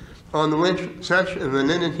reasons on which such a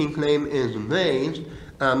validity claim is based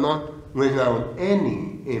are not without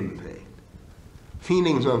any impact.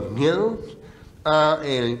 Feelings of guilt are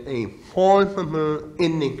a palpable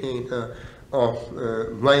indicator of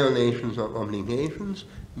violations of obligations,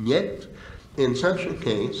 yet in such a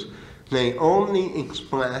case they only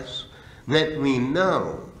express that we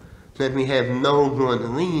know that we have no good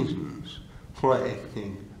reasons for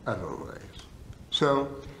acting otherwise. So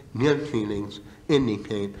guilt feelings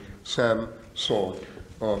indicate some sort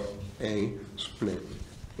of a split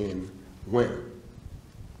in will.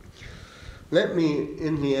 Let me,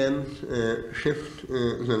 in the end, shift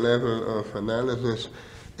the level of analysis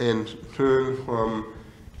and turn from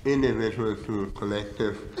individual to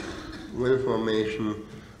collective will formation.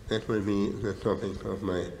 That will be the topic of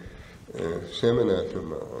my seminar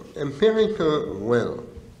tomorrow. Empirical will,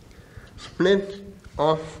 split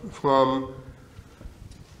off from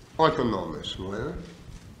autonomous will,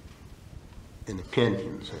 in a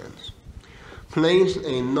Kantian sense, plays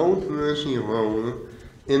a noteworthy role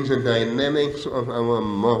in the dynamics of our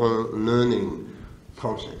moral learning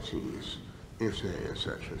processes, if there is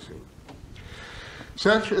such a thing.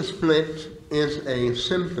 Such a split is a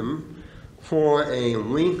symptom for a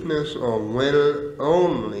weakness of will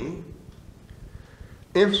only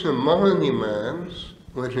if the moral demands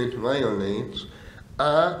which it violates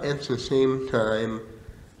are at the same time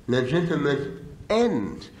legitimate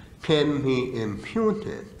and can be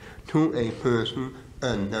imputed to a person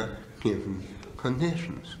under given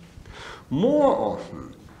conditions. More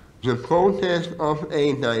often, the protest of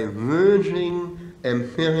a diverging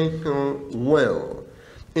empirical will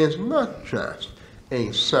is not just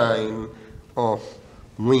a sign of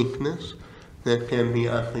weakness that can be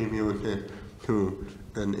attributed to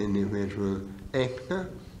an individual actor.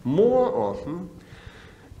 More often,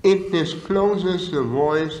 it discloses the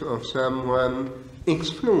voice of someone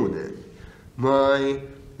excluded by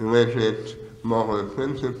rigid moral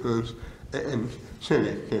principles and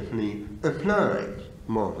selectively applied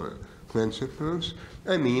moral principles.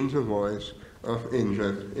 I mean the voice of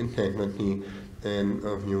injured integrity and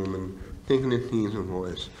of human dignity, the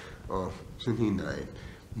voice of the denied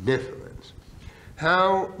difference.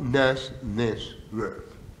 How does this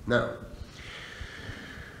work? Now,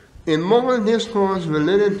 in moral discourse,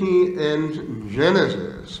 validity and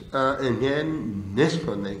genesis are again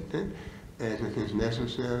disconnected, as it is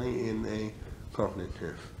necessary in a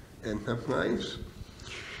cognitive enterprise.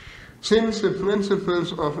 Since the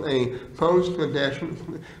principles of a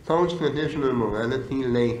post-traditional morality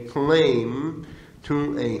lay claim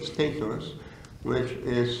to a status which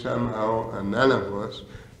is somehow analogous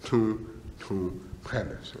to two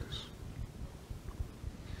premises.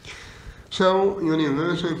 So,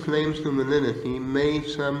 universal claims to validity may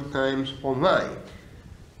sometimes provide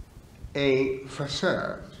a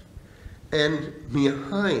facade, and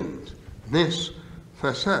behind this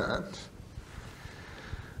facade,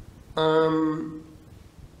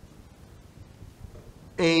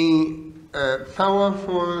 a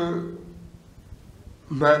powerful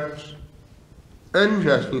but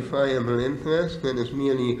unjustifiable interest that is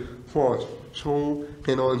merely forced through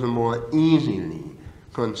can also more easily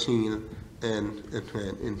conceal and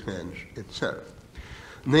entrench itself.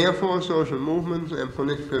 Therefore, social movements and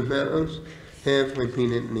political battles have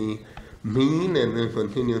repeatedly been and will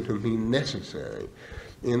continue to be necessary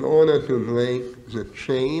in order to break the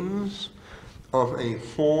chains of a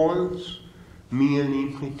false, merely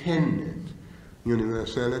pretended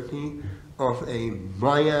universality of a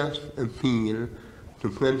biased appeal to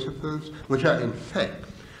principles which are in fact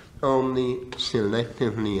only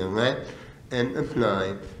selectively read and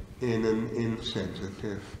applied in an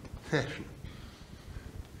insensitive fashion.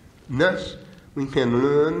 Thus, we can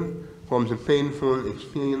learn from the painful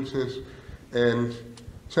experiences and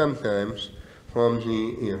sometimes from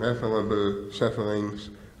the irreparable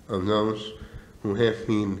sufferings of those who have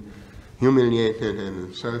been humiliated and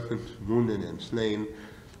insulted, wounded and slain.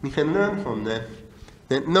 We can learn from that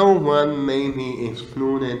no one may be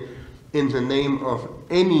excluded in the name of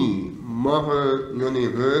any moral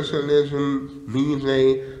universalism, be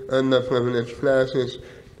they underprivileged classes,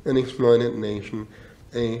 an exploited nation,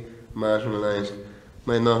 a marginalized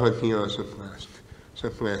minority or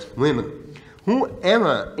suppressed women.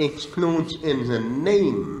 Whoever excludes in the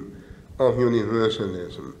name of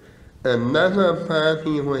universalism another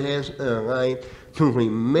party who has a right to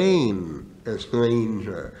remain a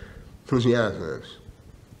stranger to the others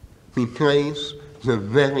betrays the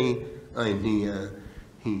very idea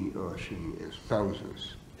he or she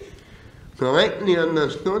espouses. Correctly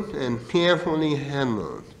understood and carefully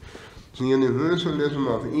handled, the universalism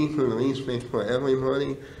of equal respect for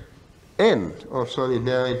everybody and of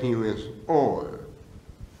solidarity with all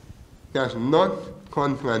does not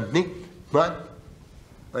contradict, but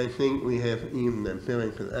I think we have even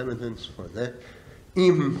empirical evidence for that,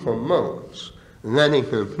 even promotes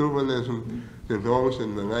radical pluralism, the growth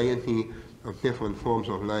and variety of different forms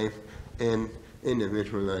of life and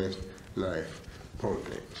individualized life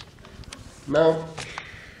projects. Now,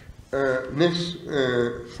 this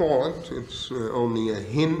thought, it's only a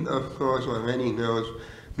hint, of course, already goes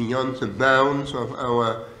beyond the bounds of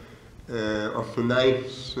our of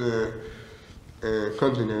tonight's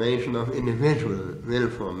consideration of individual will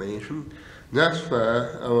formation. Thus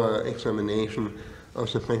far, our examination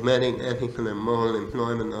of the pragmatic, ethical, and moral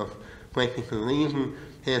employment of practical reason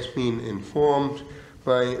has been informed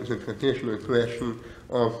by the traditional question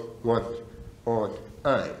of what ought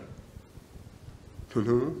I to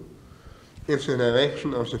do. If the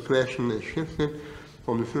direction of the question is shifted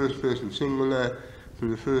from the first person singular to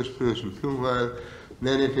the first person plural,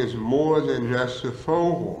 then it is more than just the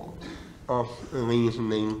form of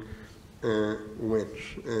reasoning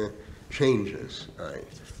which changes, I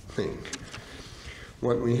think.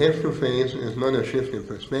 What we have to face is not a shift in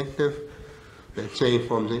perspective, let's say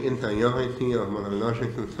from the interiority of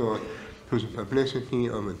monological thought to the publicity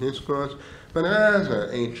of a discourse, but rather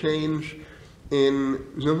a change in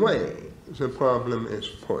the way the problem is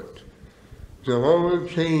put. The role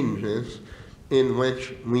changes in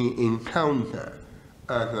which we encounter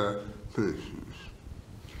other persons.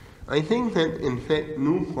 I think that, in fact,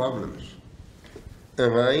 new problems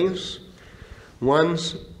arise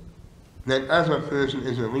once That other person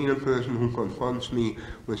is a real person who confronts me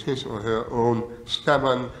with his or her own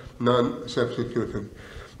stubborn,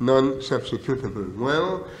 non-substitutable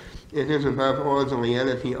will. It is above all the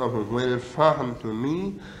reality of a will foreign to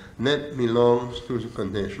me that belongs to the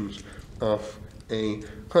conditions of a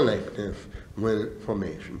collective will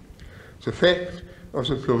formation. The fact of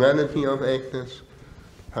the plurality of actors,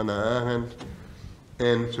 Hannah Arendt,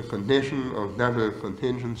 and the condition of double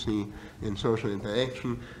contingency in social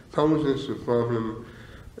interaction poses the problem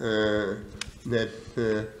that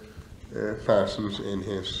Parsons in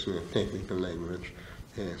his technical language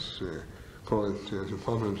has called the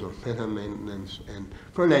problems of pattern maintenance and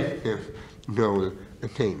collective goal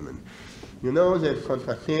attainment. You know that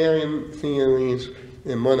contractarian theories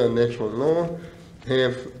in modern natural law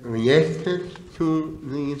have reacted to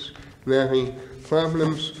these very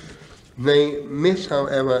problems. They miss,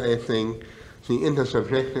 however, I think, the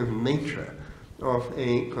intersubjective nature of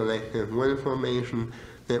a collective will formation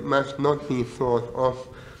that must not be thought of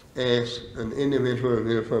as an individual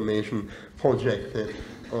will formation projected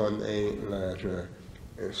on a larger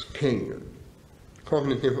scale.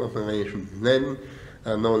 Cognitive operations then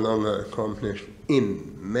are no longer accomplished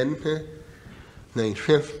in mente. They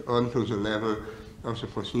shift onto the level of the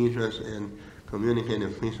procedures and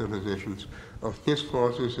communicative presuppositions of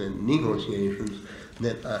discourses and negotiations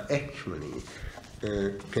that are actually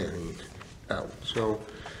carried out. So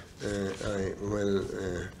I will,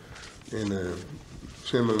 in a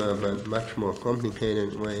similar but much more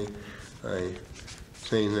complicated way, I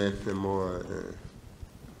say that the more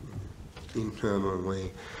internal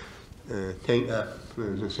way, take up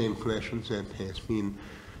the same questions that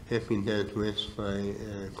have been dealt with by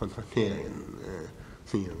contractarian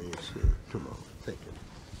theories tomorrow. Thank you.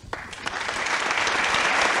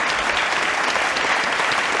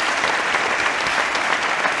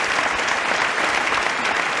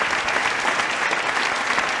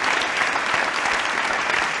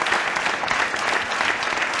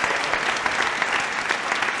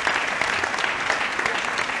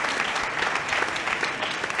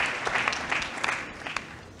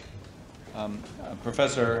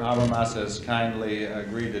 Professor Habermas has kindly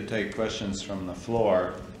agreed to take questions from the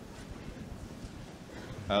floor.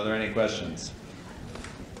 Are there any questions?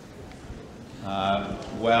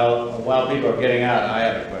 Well, while people are getting out, I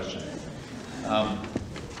have a question.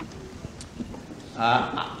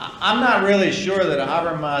 I'm not really sure that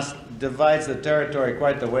Habermas divides the territory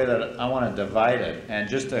quite the way that I want to divide it. And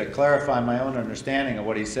just to clarify my own understanding of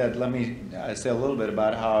what he said, let me say a little bit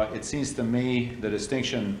about how it seems to me the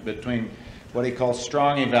distinction between what he calls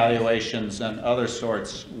strong evaluations and other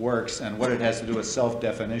sorts works and what it has to do with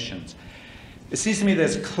self-definitions. It seems to me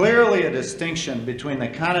there's clearly a distinction between the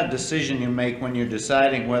kind of decision you make when you're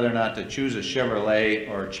deciding whether or not to choose a Chevrolet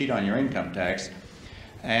or cheat on your income tax,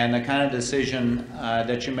 and the kind of decision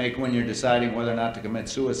that you make when you're deciding whether or not to commit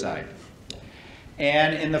suicide.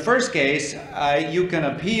 And in the first case, you can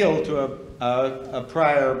appeal to a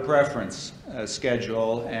prior preference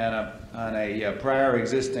schedule and a prior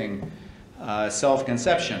existing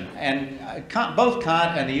self-conception. And both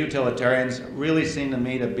Kant and the utilitarians really seem to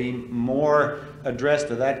me to be more addressed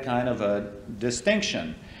to that kind of a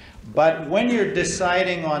distinction. But when you're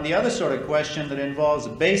deciding on the other sort of question that involves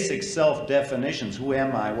basic self-definitions, who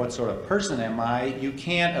am I, what sort of person am I, you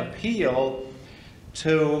can't appeal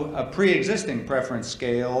to a pre-existing preference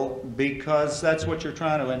scale because that's what you're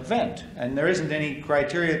trying to invent. And there isn't any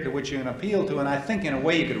criteria to which you can appeal to, and I think in a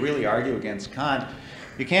way you could really argue against Kant.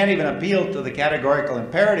 You can't even appeal to the categorical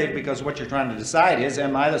imperative because what you're trying to decide is,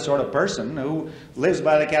 am I the sort of person who lives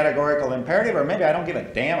by the categorical imperative, or maybe I don't give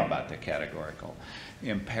a damn about the categorical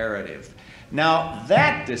imperative. Now,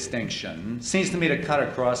 that distinction seems to me to cut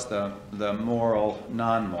across the moral,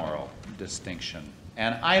 non-moral distinction.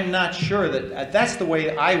 And I'm not sure that that's the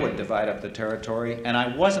way I would divide up the territory, and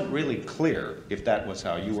I wasn't really clear if that was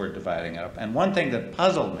how you were dividing it up. And one thing that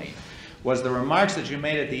puzzled me was the remarks that you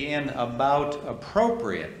made at the end about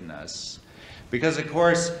appropriateness. Because, of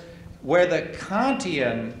course, where the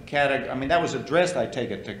Kantian category, I mean, that was addressed, I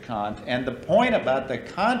take it, to Kant, and the point about the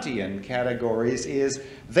Kantian categories is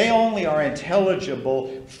they only are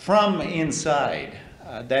intelligible from inside.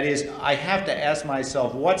 That is, I have to ask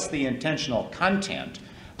myself, what's the intentional content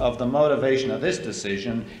of the motivation of this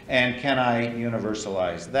decision, and can I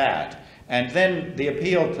universalize that? And then the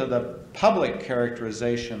appeal to the public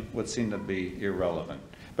characterization would seem to be irrelevant.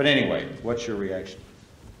 But anyway, what's your reaction?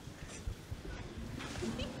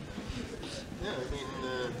 Yeah,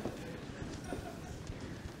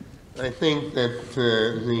 I think that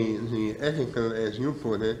the ethical, as you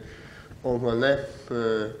put it, overlap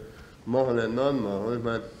moral and non-moral,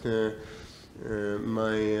 but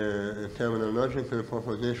my terminological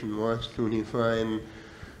proposition was to define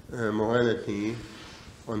morality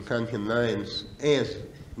on Kantian lines as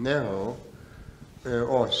narrow,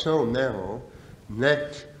 or so narrow,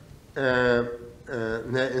 that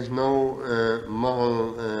there is no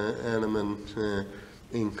moral element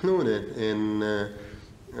included in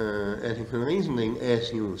ethical reasoning,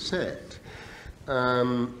 as you said.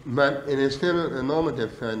 But it is still a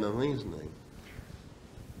normative kind of reasoning.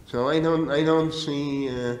 So I don't see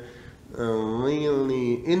a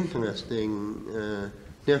really interesting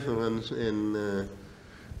difference in,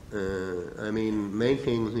 I mean,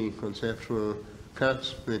 making the conceptual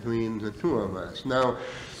cuts between the two of us. Now,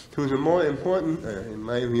 to the more important, in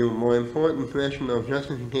my view, more important question of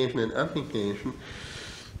justification and application,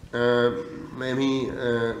 maybe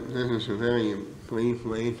this is a very brief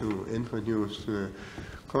way to introduce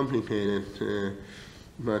complicated,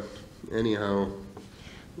 but anyhow,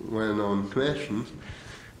 well-known questions.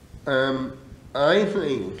 I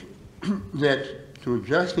think that to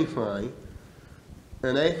justify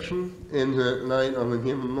an action in the light of a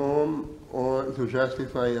given norm, or to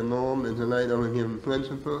justify a norm in the light of a given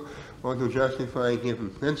principle, or to justify given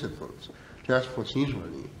principles, just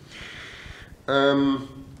procedurally,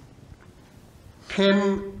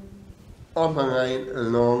 can operate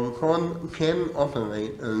along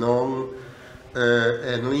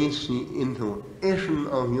at least the intuition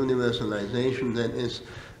of universalization that is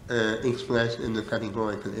expressed in the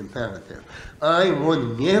categorical imperative. I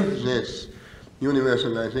would give this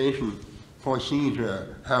universalization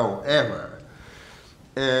procedure, however,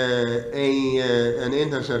 an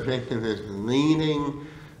intersubjectivist leaning,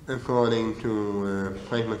 according to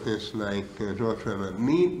pragmatists like George Herbert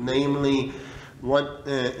Mead, namely what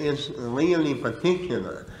is really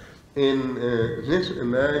particular in this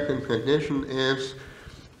American tradition is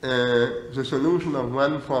the solution of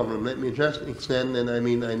one problem. Let me just extend, and I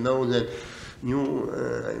mean, I know that you,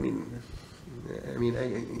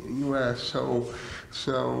 you are so,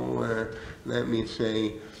 let me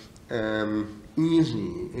say,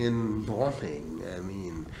 easy in dropping, I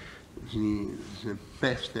mean, the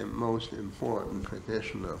best and most important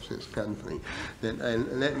tradition of this country. That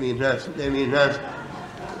let me just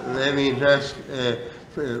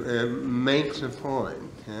make the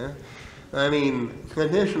point. Yeah? I mean,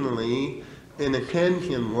 traditionally, in a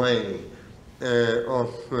Kantian way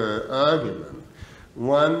of argument,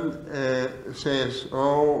 one says,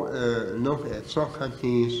 oh, look at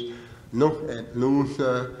Socrates, look at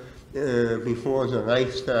Luther before the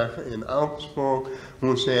Reichstag in Augsburg,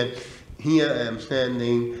 who said, here I am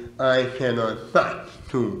standing, I cannot but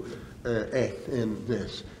to act in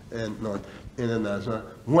this and not in another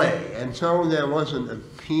way. And so there was an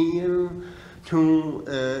appeal to,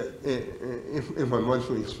 if one wants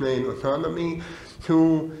to explain autonomy,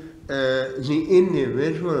 to the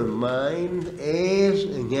individual mind as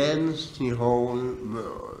against the whole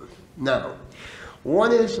world. Now,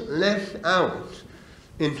 what is left out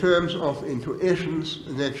in terms of intuitions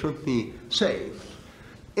that should be saved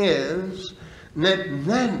is that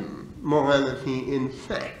then morality in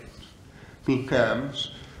fact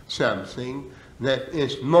becomes something that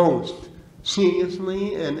is most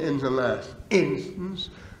seriously and in the last instance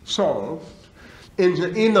solved in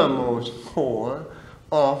the innermost core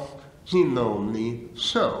of the lonely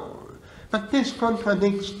soul. But this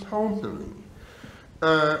contradicts totally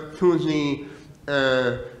to the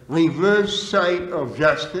reverse side of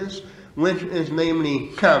justice, which is namely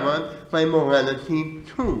covered by morality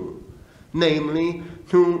too, namely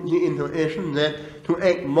to the intuition that to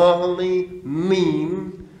act morally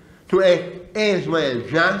means to act as well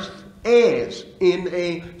just as in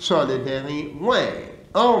a solitary way,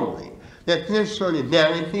 only that this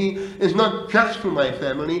solidarity is not just to my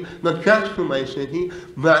family, not just to my city,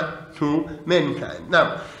 but to mankind.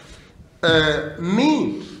 Now,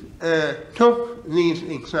 Mead took these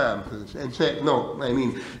examples and said, no, I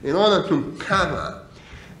mean, in order to cover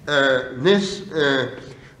this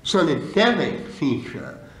solitaric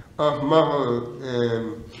feature of moral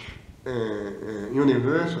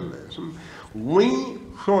universalism, we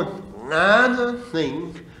should rather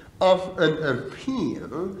think of an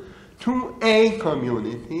appeal to a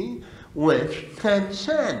community which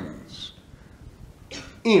transcends,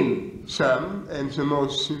 in some and the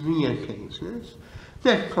most severe cases,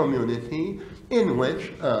 that community in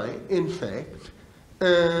which I, in fact,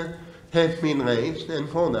 have been raised and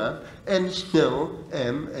grown up and still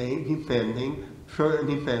am a dependent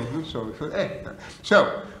social actor.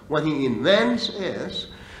 So, what he invents is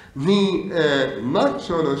the, not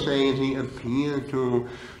so to say, the appeal to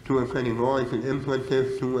a categorical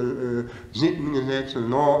imperative, to a Sittengesetz, a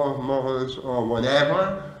law of morals, or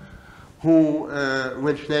whatever,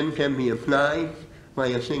 which then can be applied by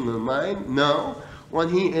a single mind. No, what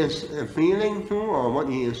he is appealing to, or what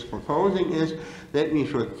he is proposing, is that we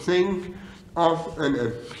should think of an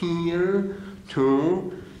appeal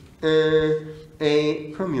to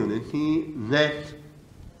a community that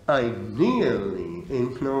ideally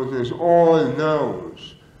encloses all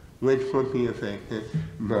those which could be affected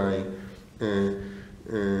by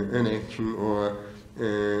an action or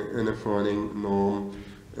an affording norm,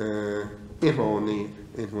 if only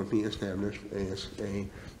it would be established as a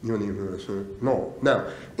universal norm. Now,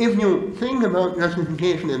 if you think about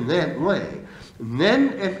justification in that way,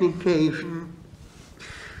 then application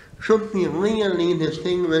should be really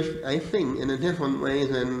distinguished, I think, in a different way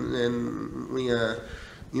than we are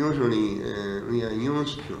usually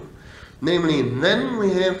used to. Namely, then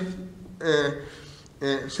we have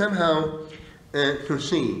somehow to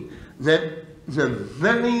see that the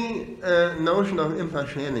very notion of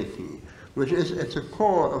impartiality, which is at the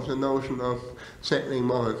core of the notion of settling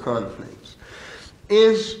moral conflicts,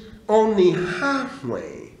 is only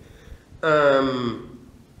halfway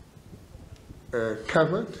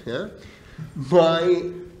covered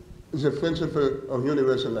by the principle of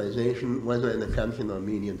universalization, whether in a Kantian or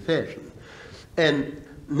median fashion. And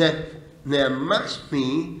that there must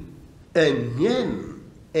be, again,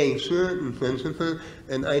 a certain principle,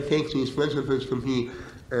 and I take these principles to be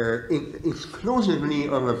exclusively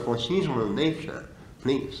of a procedural nature.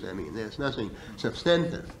 Please, I mean, there's nothing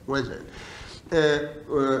substantive with it. There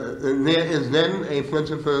is then a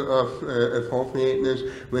principle of appropriateness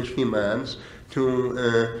which demands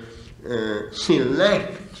to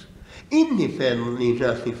select independently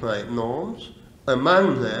justified norms,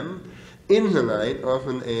 among them, in the light of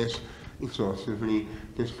an as exhaustively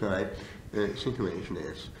described situation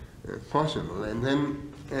as possible. And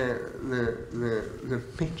then the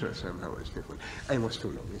picture somehow is different. I was too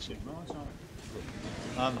long, you see.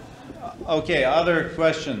 Okay, other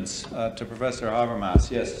questions to Professor Habermas?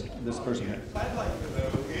 Yes, this person here. I'd like to know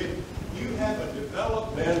if you have a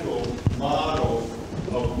developmental model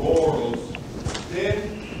of morals,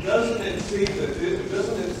 then doesn't it seem that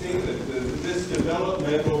this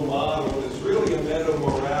developmental model is really a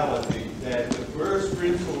meta-morality, that the first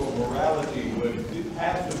principle of morality would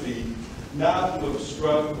have to be not to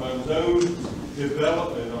obstruct one's own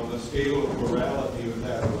development on the scale of morality of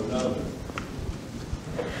that of another?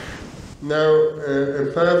 Now,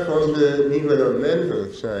 apart from the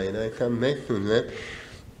developmental side, I come back to that.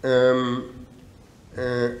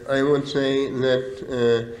 I would say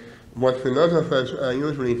that what philosophers are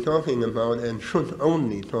usually talking about, and should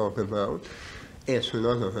only talk about, as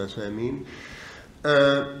philosophers I mean,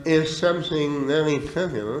 is something very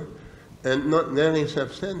trivial and not very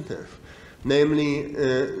substantive. Namely,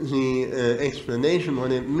 the explanation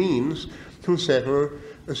what it means to settle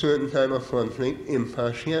a certain type of conflict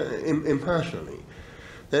impartially.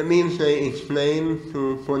 That means they explain,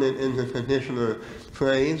 to put it in the traditional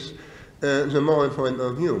phrase, the moral point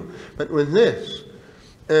of view. But with this,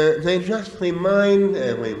 they just remind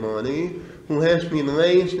everybody who has been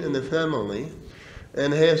raised in the family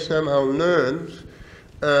and has somehow learned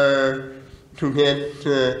to get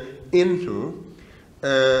into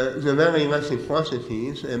the very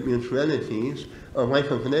reciprocities and mutualities of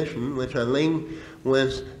recognition which are linked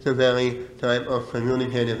with the very type of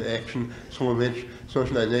communicative action through which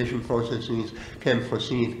socialization processes can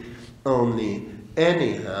proceed only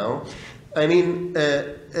anyhow. I mean,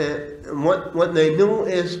 what they do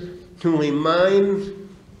is to remind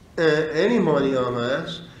anybody of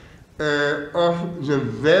us of the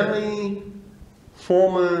very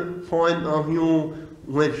formal point of view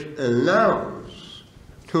which allows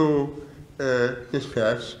to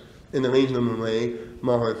discuss in a reasonable way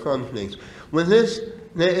moral conflicts. With this,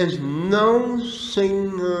 there is no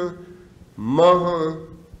single moral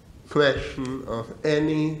question of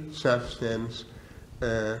any substance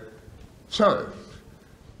solved.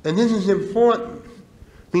 And this is important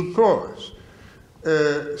because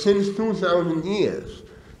since 2000 years,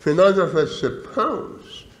 philosophers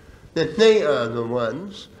suppose that they are the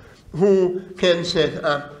ones who can set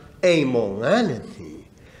up a morality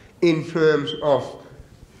in terms of,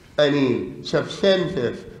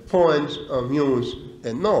 substantive points of views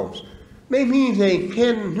and norms. Maybe they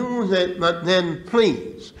can do that, but then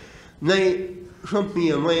please, they should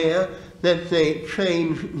be aware that they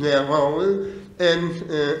change their role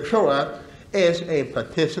and show up as a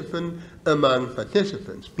participant among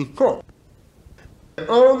participants, because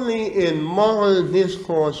only in moral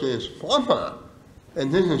discourses proper,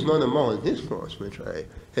 and this is not a moral discourse which I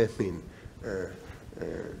have been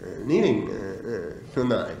leading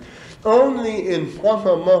tonight, only in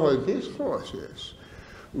proper moral discourses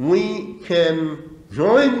we can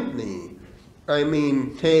jointly, I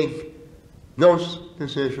mean, take those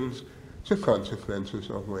decisions, the consequences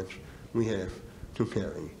of which we have to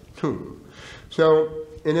carry too. So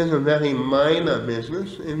it is a very minor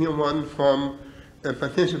business, if you want, from a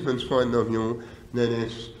participant's point of view, that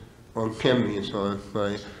is or can be solved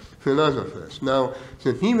by philosophers. Now,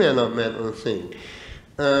 the developmental thing,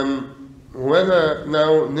 whether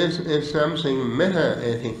now this is something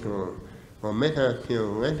meta-ethical or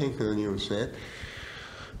meta-theoretical, you said,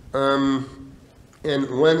 and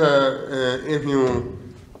whether if you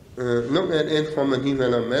look at it from a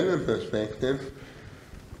developmental perspective,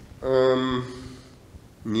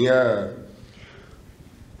 you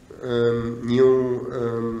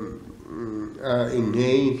are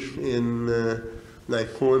engaged in, like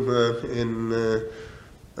Kohlberg, in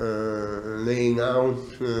laying out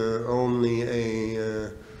only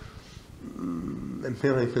a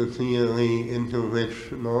empirical theory into which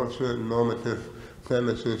certain normative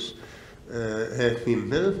premises have been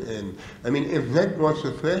built in. I mean, if that was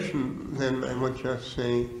the question, then I would just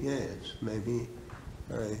say yes. Maybe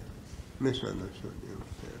I misunderstood you.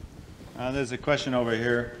 Yeah. There's a question over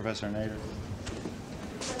here, Professor Nader.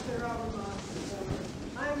 Professor Habermas,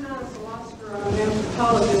 I'm not a philosopher, I'm an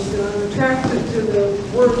anthropologist, and I'm attracted to the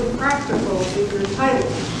word practical in your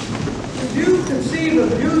title. Could you conceive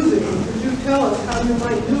of using, could you tell us how you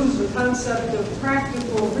might use the concept of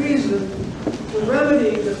practical reason to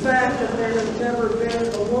remedy the fact that there has never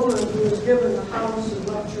been a woman who has given the House a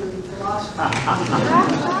lecture in philosophy?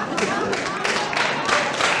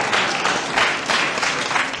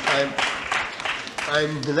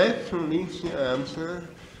 I'm glad to leave the answer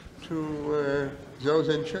to those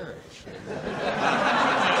in charge.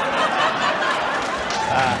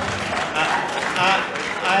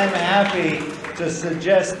 I'm happy to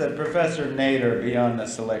suggest that Professor Nader be on the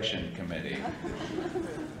selection committee.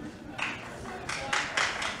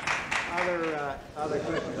 Other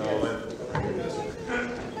questions?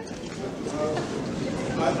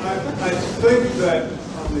 I think that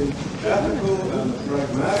on the ethical and the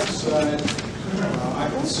pragmatic side, I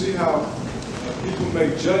can see how people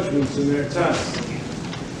make judgments in their time.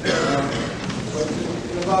 But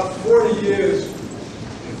in about 40 years,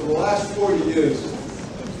 for the last 40 years,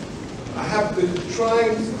 I have been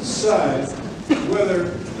trying to decide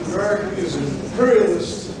whether America is an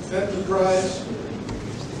imperialist enterprise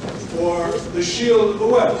or the shield of the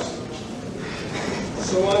West.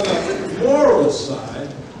 So on the moral side,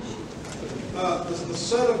 the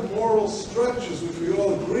set of moral structures which we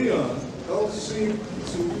all agree on don't seem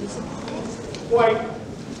to quite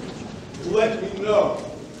let me know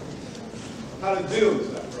how to deal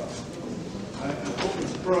with that problem. I hope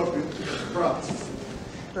it's appropriate to the problem.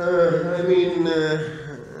 I mean,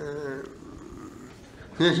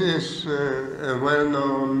 this is a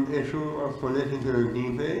well-known issue of political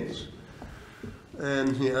debates,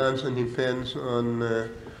 and the answer depends on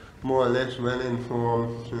more or less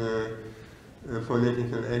well-informed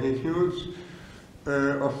political attitudes.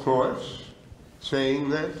 Of course, saying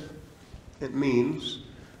that, it means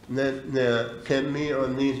that there can be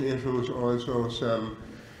on these issues also some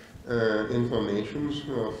information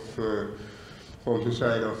from the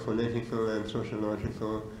side of political and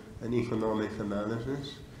sociological and economic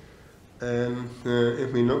analysis. And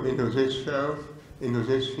if we look into this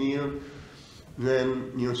field,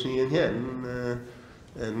 then you see again,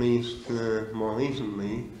 at least more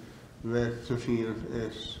recently, that the field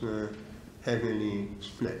is heavily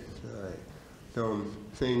split. I don't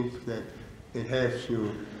think that it helps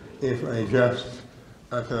you if I just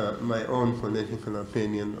utter my own political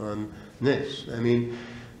opinion on this. I mean,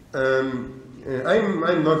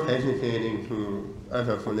 I'm not hesitating to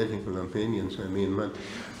utter political opinions, I mean, but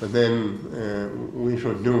then we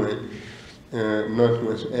should do it not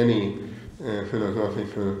with any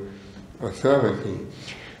philosophical authority.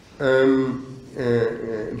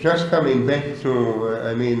 Just coming back to,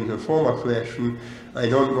 I mean, the former question, I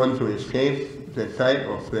don't want to escape that type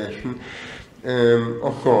of question.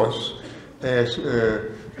 Of course, as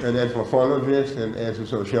an anthropologist and as a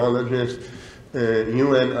sociologist,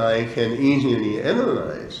 you and I can easily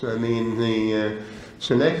analyze, I mean, the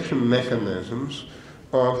selection mechanisms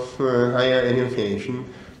of higher education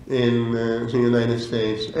in the United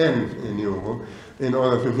States and in Europe in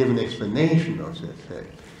order to give an explanation of that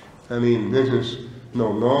fact. I mean, this is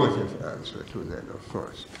no normative answer to that, of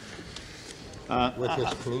course. Which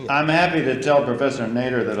is clear. I'm happy to tell Professor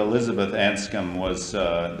Nader that Elizabeth Anscombe was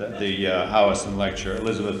the Howison lecturer.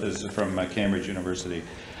 Elizabeth is from Cambridge University.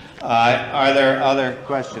 Are there other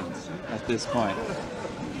questions at this point?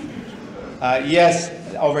 Yes,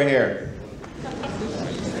 over here.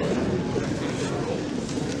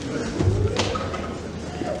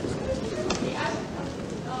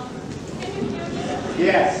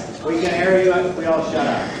 Yes, we can hear you. We all shut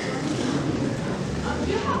up.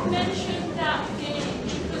 You have mentioned that the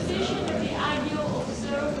position of the ideal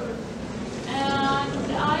observer,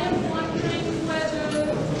 and I am wondering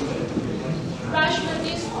whether rational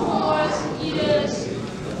discourse is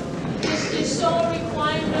the sole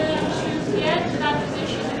requirement to get to that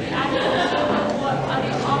position of the ideal observer, or are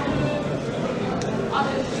there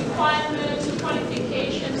other requirements or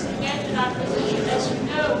qualifications to get to that position? As you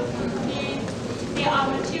know, there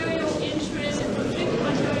are material interests and conflicting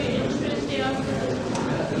material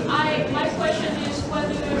interests. My question is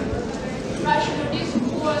whether rational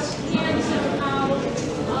discourse can somehow,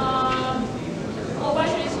 or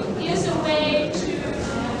rational discourse is a way to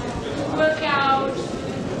work out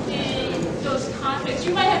those conflicts.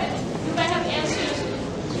 You might have answers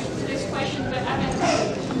to this question, but I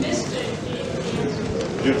have missed the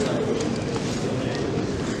answer.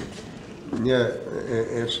 Yeah,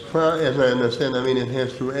 as far as I understand, I mean, it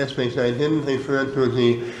has two aspects. I didn't refer to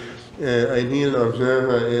the ideal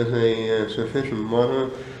observer as a sufficient model.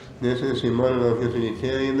 This is the model of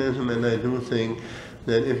utilitarianism, and I do think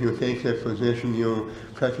that if you take that position, you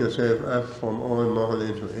cut yourself up from all moral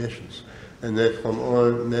intuitions, and that from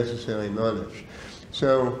all necessary knowledge.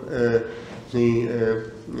 So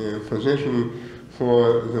the position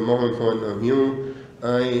for the moral point of view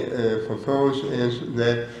I propose is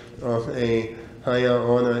that of a higher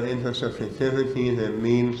order intersubjectivity. That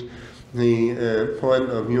means the point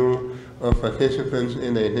of view of participants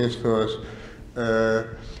in a discourse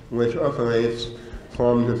which operates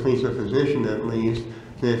from the presupposition, at least,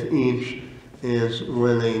 that each is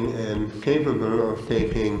willing and capable of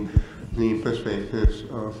taking the perspectives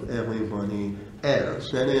of everybody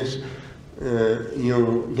else. That is,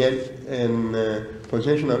 you get a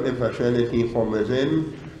position of impartiality from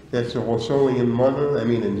within. That's the Rousseauian model, I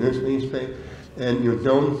mean, in this respect, and you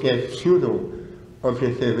don't get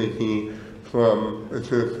pseudo-objectivity from a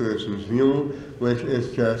third person's view, which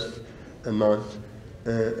is just not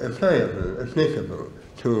applicable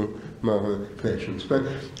to moral questions. But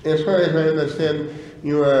as far as I understand,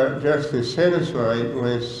 you are just dissatisfied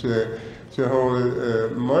with the whole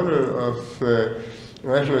model of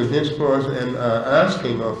rational discourse and are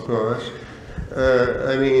asking, of course,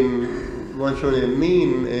 I mean, what should it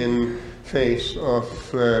mean in face of,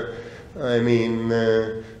 the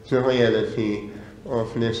reality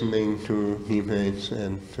of listening to debates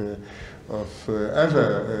and of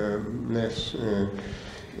other less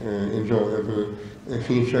enjoyable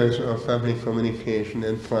features of public communication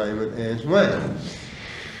and private as well.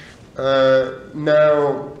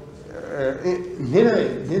 Now, did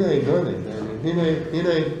I got it? Did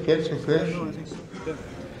I get the question?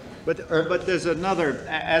 But there's another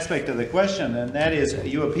aspect of the question, and that is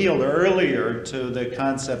you appealed earlier to the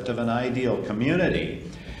concept of an ideal community.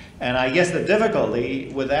 And I guess the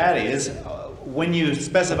difficulty with that is when you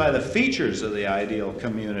specify the features of the ideal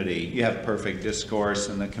community, you have perfect discourse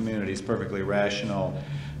and the community is perfectly rational,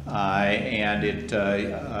 and it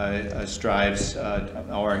strives,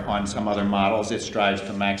 or on some other models, it strives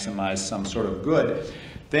to maximize some sort of good.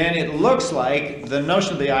 Then it looks like the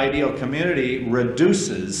notion of the ideal community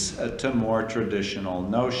reduces to more traditional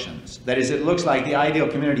notions. That is, it looks like the ideal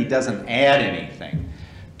community doesn't add anything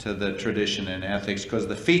to the tradition in ethics because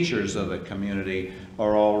the features of the community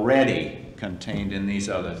are already contained in these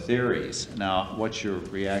other theories. Now, what's your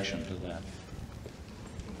reaction to that?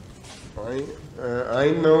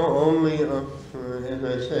 I know only of, as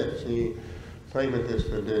I said, the pragmatist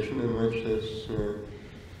tradition in which this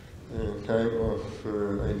type of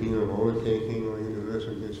ideal role-taking or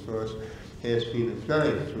universal discourse has been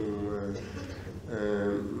applied to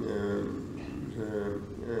the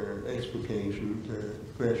explication, the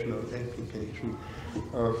question of explication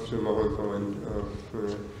of the moral point of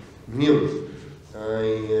view.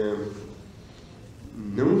 I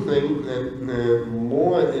do think that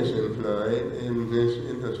more is implied in this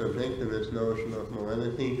intersubjectivist notion of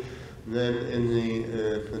morality than in the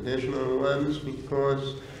traditional ones,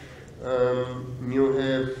 because you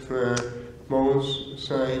have both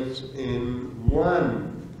sides in one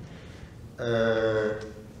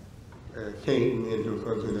taken into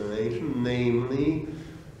consideration, namely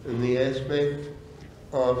the aspect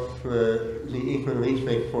of the equal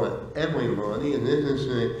respect for everybody, and this is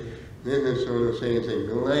so to say, a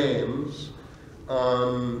glance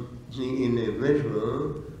on the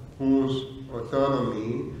individual whose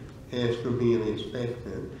autonomy has to be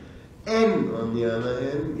respected. And on the other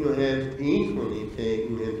hand, you have equally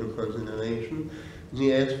taken into consideration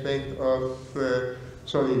the aspect of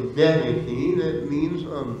solidarity, that means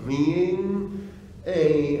of being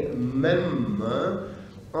a member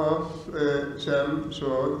of some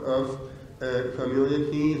sort of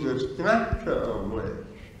community, the structure of which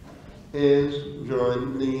is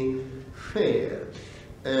jointly shared.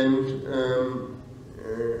 And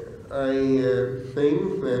I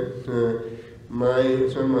think that my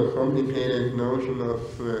somewhat complicated notion of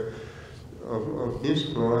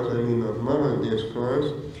discourse, I mean of moral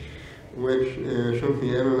discourse, which should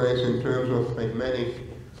be analyzed in terms of pragmatic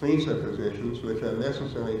presuppositions, which are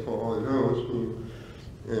necessary for all those who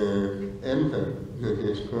enter the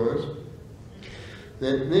discourse,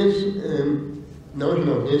 that this notion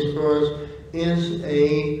of discourse is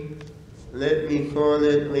a, let me call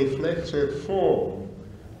it, reflexive form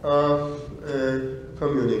of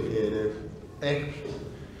communicative action.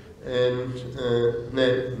 And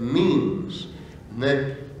that means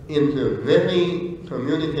that in the very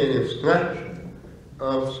communicative structure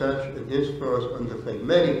of such a discourse on the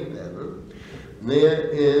pragmatic level, there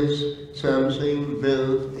is something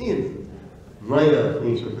built in via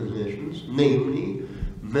presuppositions, namely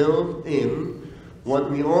built in what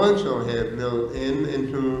we also have built in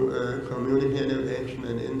into communicative action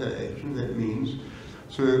and interaction. That means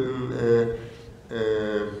certain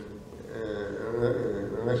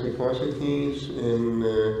reciprocities in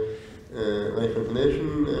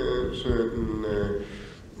recognition, certain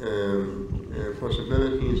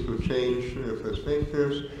possibilities to change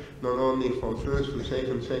perspectives, not only from first to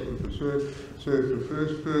second, second to third to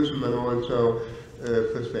first person, but also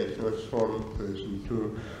perspectives from person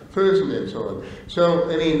to person and so on. So,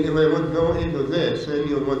 I mean, if I would go into this, then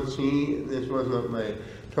you would see, this was not my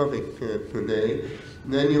topic today,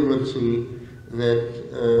 then you would see that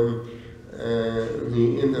the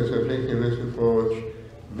intersubjectivist approach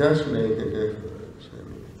does make a difference. I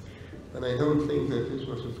mean, but I don't think that this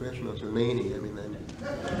was a question of the lady. I mean, it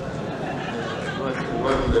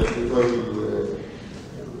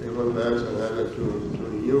wasn't answer rather to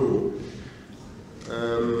you.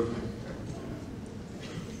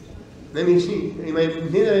 Let me see. Anyway,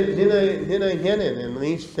 did I get it in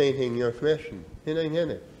restating your question? Did I get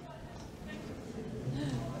it?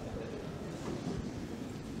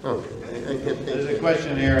 Oh, I can take There's a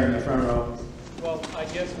question here in the front row. Well, I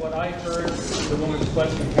guess what I heard, the woman's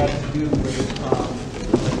question had to do with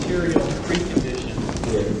material preconditions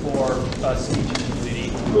for speech and unity.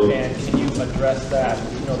 And can you address that?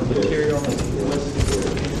 You know, the material, the linguistic,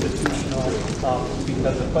 institutional,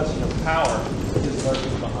 because the question of power is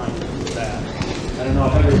lurking behind that. I don't know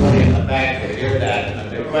if everybody in the back could hear that.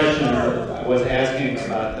 The questioner was asking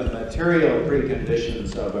about the material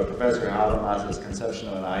preconditions of Professor Habermas's conception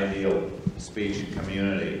of an ideal speech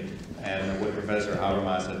community. And would Professor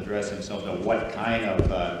Habermas address himself to what kind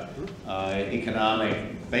of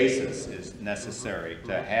economic basis is necessary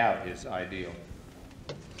to have his ideal?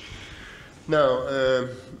 Now,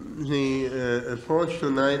 the approach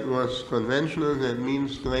tonight was conventional, that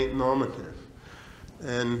means straight normative.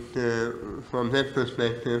 And from that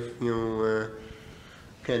perspective, you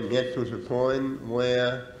can get to the point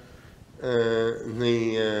where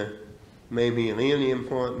the maybe really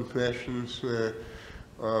important questions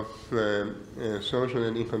of social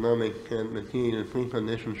and economic and material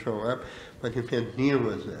preconditions show up, but you can deal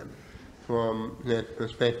with them from that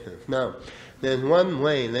perspective. Now, there's one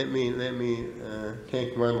way, let me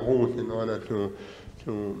take one route in order to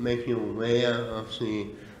make you aware of the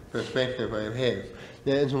perspective I have.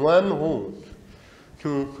 There is one route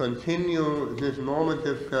to continue this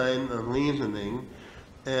normative kind of reasoning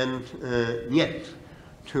and yet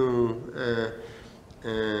to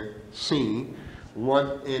see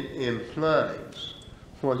what it implies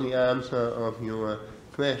for the answer of your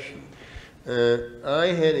question. I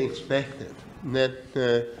had expected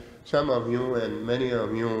that some of you, and many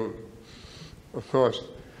of you, of course,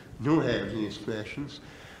 do have these questions,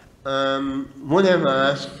 would have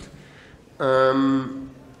asked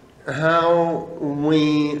how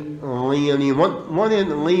we really, what it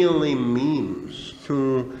really means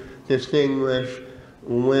to distinguish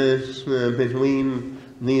with between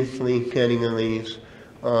these three categories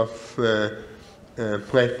of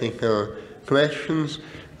practical questions,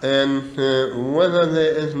 and whether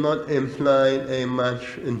there is not implied a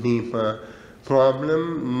much deeper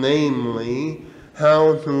problem, namely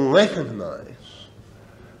how to recognize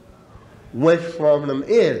which problem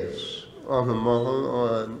is of a moral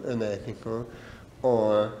or an ethical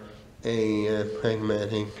or a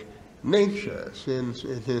pragmatic nature, since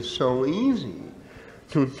it is so easy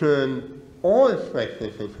to turn all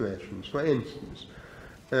practical questions, for instance,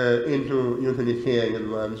 into utilitarian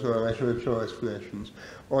ones or rational choice questions,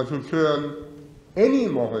 or to turn any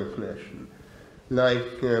moral question,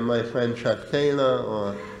 like my friend Chuck Taylor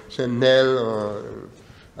or Sandel or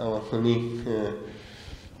our colleague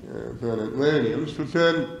Bernard Williams, to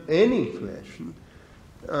turn any question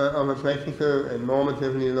of a practical and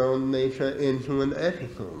normatively known nature into an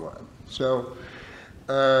ethical one. So,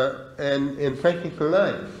 and in practical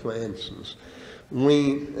life, for instance,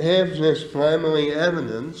 we have this primary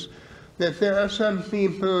evidence that there are some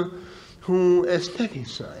people who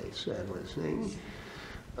aestheticize everything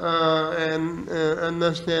and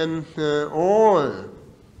understand all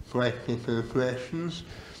practical questions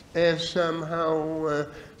as somehow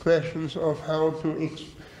questions of how to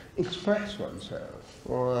express oneself,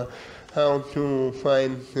 or how to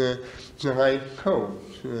find the right code,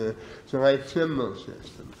 the right symbol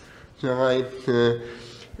system, the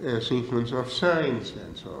right sequence of signs,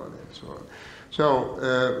 and so on and so on. So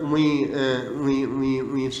we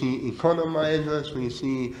see economizers, we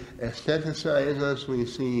see aestheticizers, we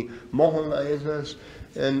see moralizers,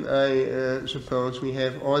 and I suppose we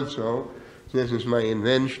have also, this is my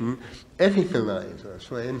invention, ethicalizers.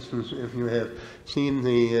 For instance, if you have seen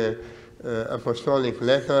the apostolic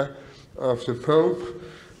letter of the Pope,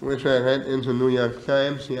 which I read in the New York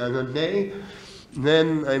Times the other day,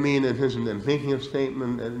 then, I mean, it is an ambiguous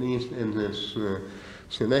statement, at least in this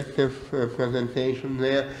selective presentation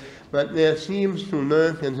there, but there seems to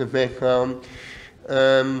lurk in the background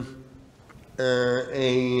an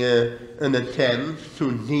attempt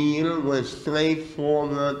to deal with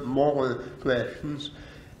straightforward moral questions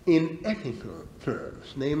in ethical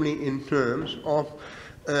terms, namely in terms of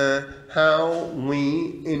how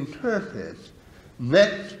we interpret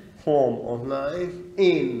that form of life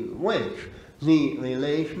in which the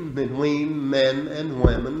relation between men and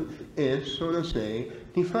women is, so to say,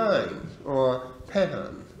 defined or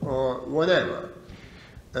patterned or whatever.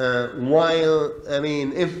 While, I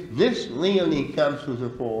mean, if this really comes to the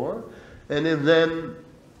fore, and if then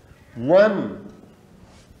one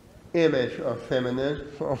image of feminism,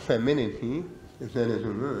 of femininity, if that is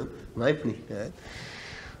a word, Weiblichkeit,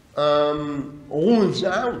 rules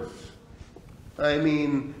out, I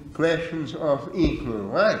mean, questions of equal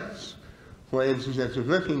rights, for instance, at the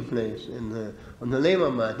working place, on the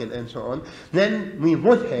labor market and so on, then we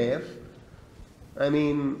would have, I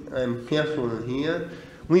mean, I'm careful here,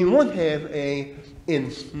 we would have an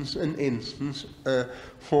instance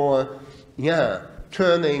for,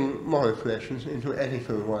 turning moral questions into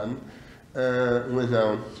ethical one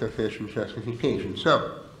without sufficient justification.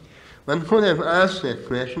 So, one could have asked that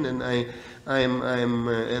question, and I'm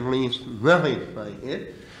at least worried by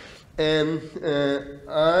it, and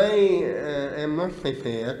I am not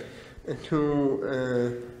prepared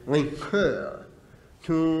to recur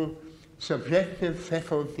to subjective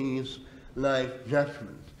faculties like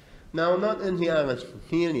judgment. Now, not in the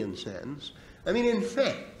Aristotelian sense. I mean, in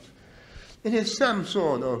fact, it is some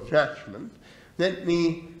sort of judgment that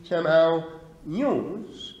we somehow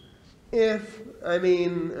use if, I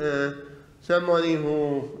mean, somebody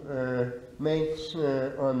who makes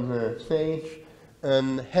on the stage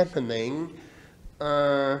an happening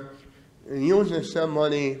uses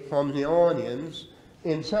somebody from the audience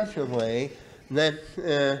in such a way that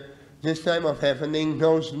this type of happening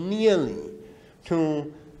goes nearly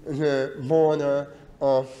to the border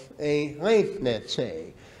of a rape, let's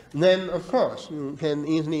say. Then, of course, you can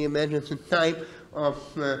easily imagine the type of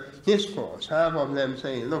discourse. Half of them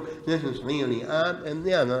say, look, this is really art, and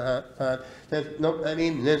the other part, look, I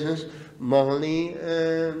mean, this is morally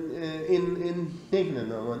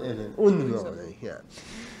indignant, or what is it? Unwürdig, yeah.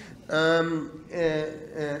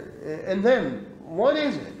 And then, what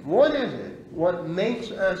is it? What is it? What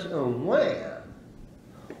makes us aware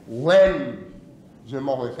when the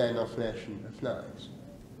moral kind of question applies,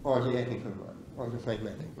 or the ethical one, or the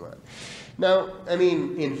pragmatic one? Now, I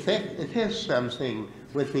mean, in fact, it is something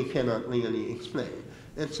which we cannot really explain.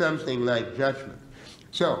 It's something like judgment.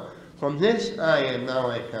 So, from this, now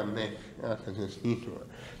I come back after this detour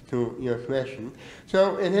to your question.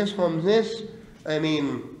 So, it is from this, I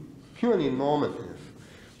mean, purely normative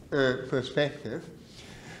perspective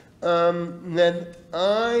that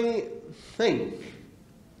I think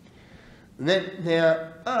that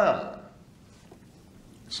there are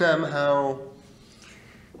somehow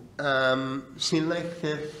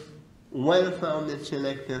selective, well-founded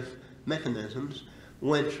selective mechanisms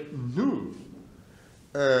which do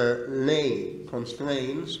lay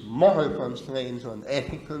constraints, moral constraints on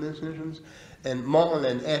ethical decisions, and moral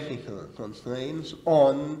and ethical constraints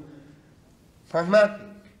on pragmatic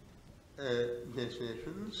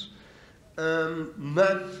decisions.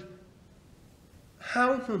 But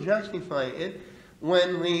how to justify it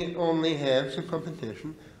when we only have the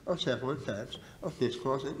competition of several types of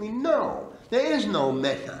discourse that we know? There is no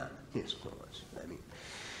meta-discourse. I mean,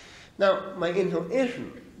 now, my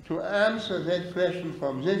intuition to answer that question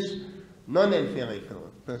from this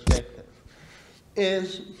non-empirical perspective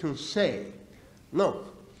is to say,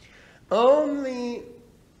 look, only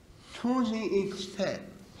to the extent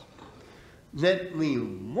that we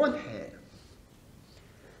would have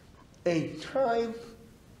a type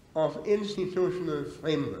of institutional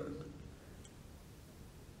framework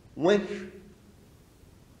which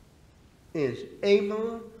is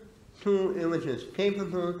able to, which is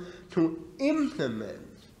capable to implement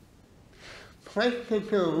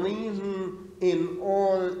practical reason in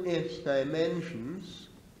all its dimensions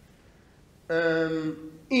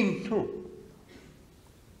into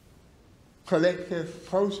collective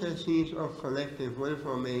processes of collective will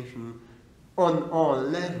formation on all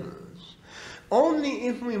levels. Only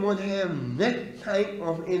if we would have that type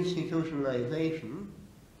of institutionalization,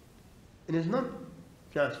 it is not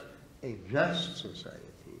just a just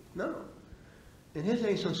society, no. It is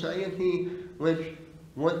a society which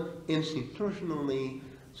would institutionally,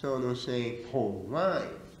 so to say, provide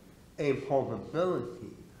a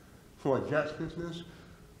probability for justice,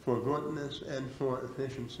 for goodness, and for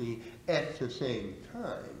efficiency at the same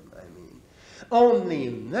time, I mean. Only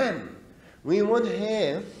then we would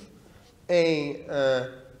have a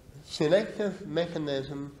selective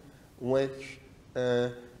mechanism which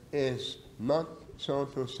is not, so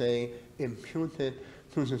to say, imputed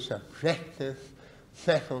to the subjective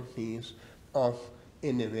faculties of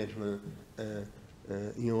individual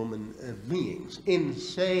human beings. In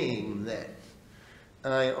saying that,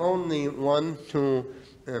 I only want to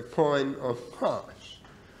point, of course,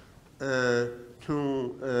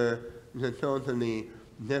 to the totally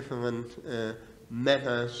different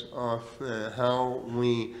matters of how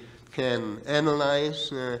we can analyze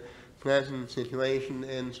the present situation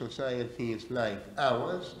in societies like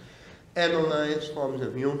ours, analyze from the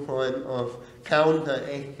viewpoint of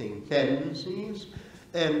counteracting tendencies,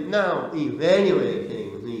 and now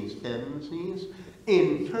evaluating these tendencies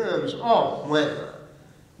in terms of whether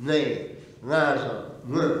they rather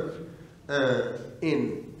work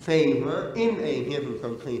in favor, in a given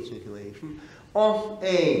concrete situation, of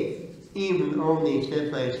a even only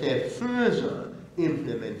step-by-step further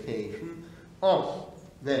implementation of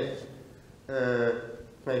that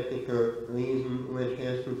practical reason which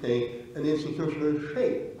has to take an institutional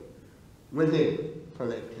shape within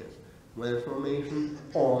collective will formation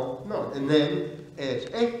or not. And then, as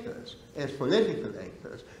actors, as political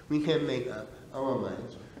actors, we can make up our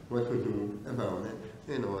minds what to do about it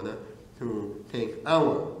in order to take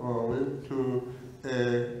our role to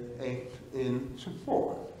act in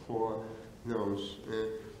support for those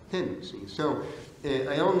tendencies. So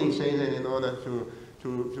I only say that in order to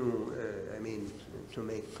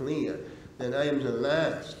make clear that I am the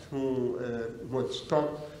last who would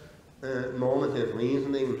stop normative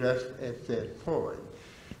reasoning just at that point.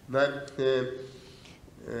 But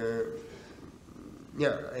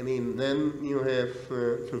yeah, I mean, then you have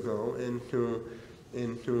to go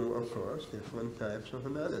into, of course, different types of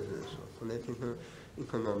analysis, of political,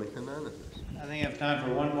 economic analysis. I think I have time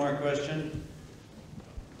for one more question.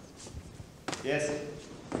 Yes?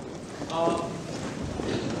 How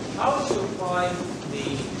would you apply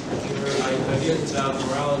your ideas about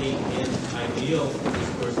morality in ideal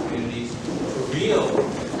discourse communities to real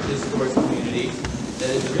discourse communities, that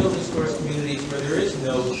is, real discourse communities where there is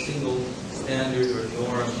no single standard or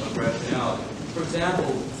norm of rationality? For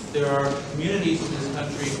example, there are communities in this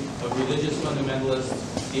country of religious fundamentalists,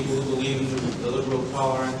 people who believe in the liberal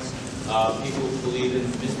tolerance, people who believe in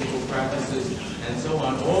mystical practices, and so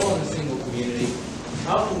on, all in a single community.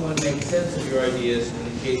 How can one make sense of your ideas in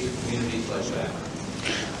the case of communities like that?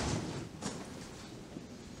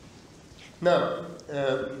 Now,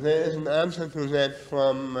 there is an answer to that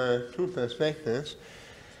from two perspectives.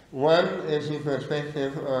 One is the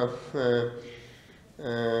perspective of,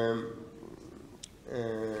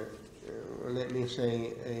 let me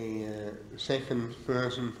say, a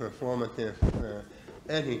second-person performative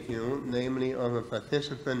attitude, namely of a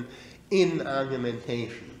participant in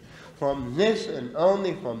argumentation. From this and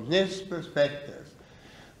only from this perspective,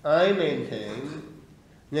 I maintain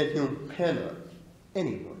that you cannot,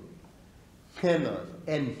 anyone, cannot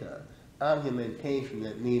enter argumentation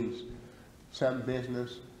that means some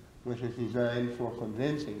business which is designed for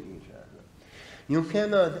convincing each other. You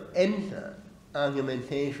cannot enter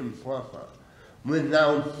argumentation proper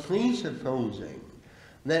without presupposing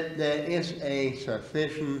that there is a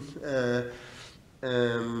sufficient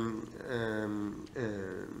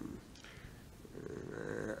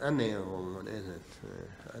Annäherung, what is it?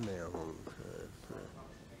 Annäherung.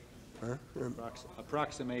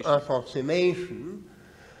 Approximation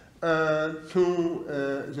to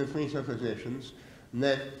the presuppositions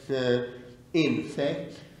that in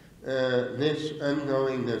fact this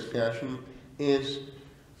ongoing discussion is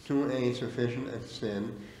to a sufficient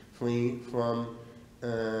extent free from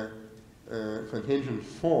contingent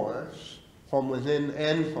force from within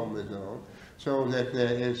and from without, so that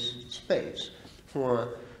there is space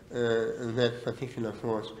for that particular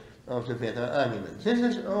force of the better argument. This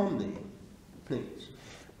is only, please,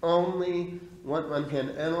 only what one can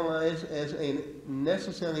analyze as a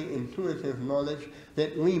necessary intuitive knowledge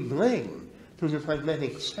that we bring to the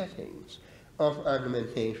pragmatic settings of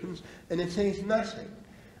argumentations, and it says nothing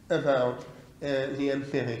about the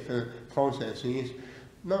empirical processes,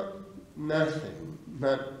 not nothing,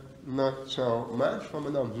 but not so much from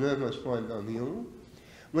an observer's point of view,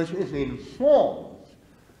 which is informed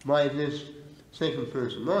by this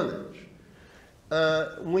second-person knowledge.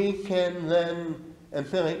 We can then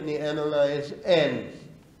empirically analyze and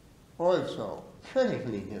also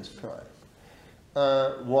critically describe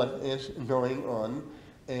what is going on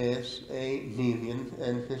as a deviant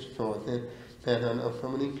and distorted pattern of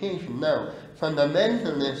communication. Now,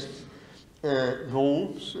 fundamentalist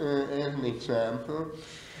groups, as an example,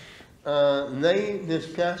 they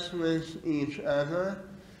discuss with each other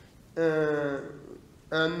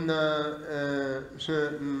under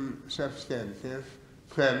certain substantive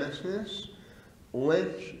premises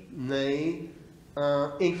which they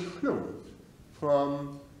exclude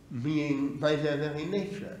from being, by their very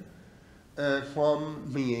nature, from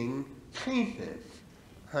being treated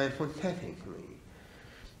hypothetically.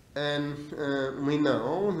 And we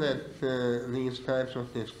know that these types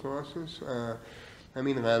of discourses are,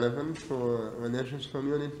 relevant for religious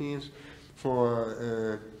communities,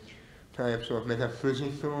 for types of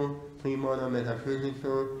metaphysical, pre-modern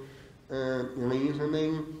metaphysical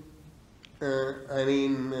reasoning.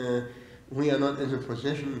 We are not in a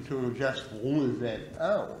position to just rule that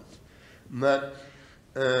out, but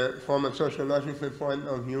from a sociological point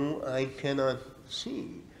of view, I cannot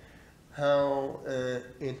see how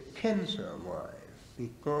it can survive,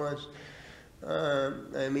 because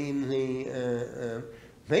the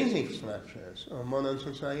basic structures of modern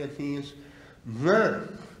societies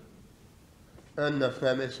work under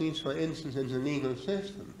premises, for instance, in the legal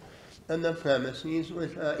system, under premises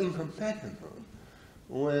which are incompatible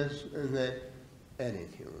with that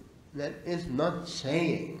attitude. That is not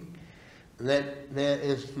saying that there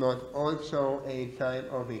is not also a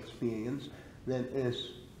type of experience that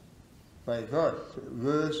is, by God,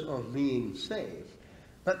 worth of being saved.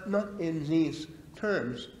 But not in these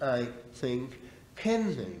terms, I think,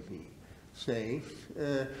 can they be saved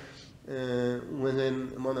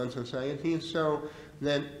within modern societies, so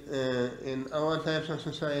that in our types of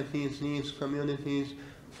societies, these communities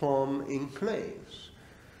form enclaves.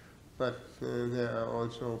 But there are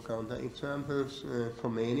also counterexamples,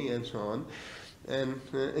 Khomeini and so on. And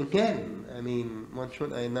again, what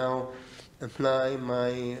should I now apply my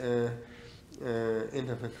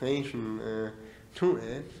interpretation to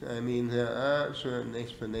it? There are certain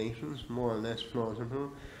explanations, more or less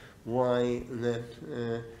plausible, why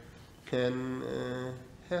that can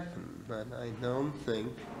happen. But I don't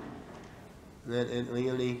think that it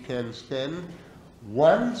really can stand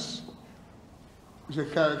once the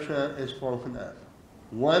culture is broken up.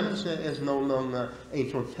 Once there is no longer a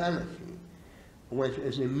totality which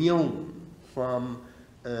is immune from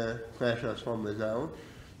pressures from without,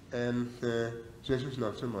 and this is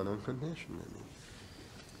not the modern condition.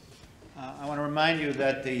 I want to remind you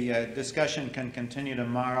that the discussion can continue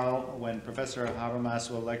tomorrow when Professor Habermas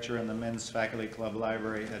will lecture in the Men's Faculty Club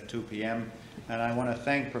Library at 2 p.m. And I want to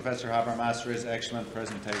thank Professor Habermas for his excellent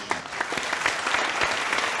presentation.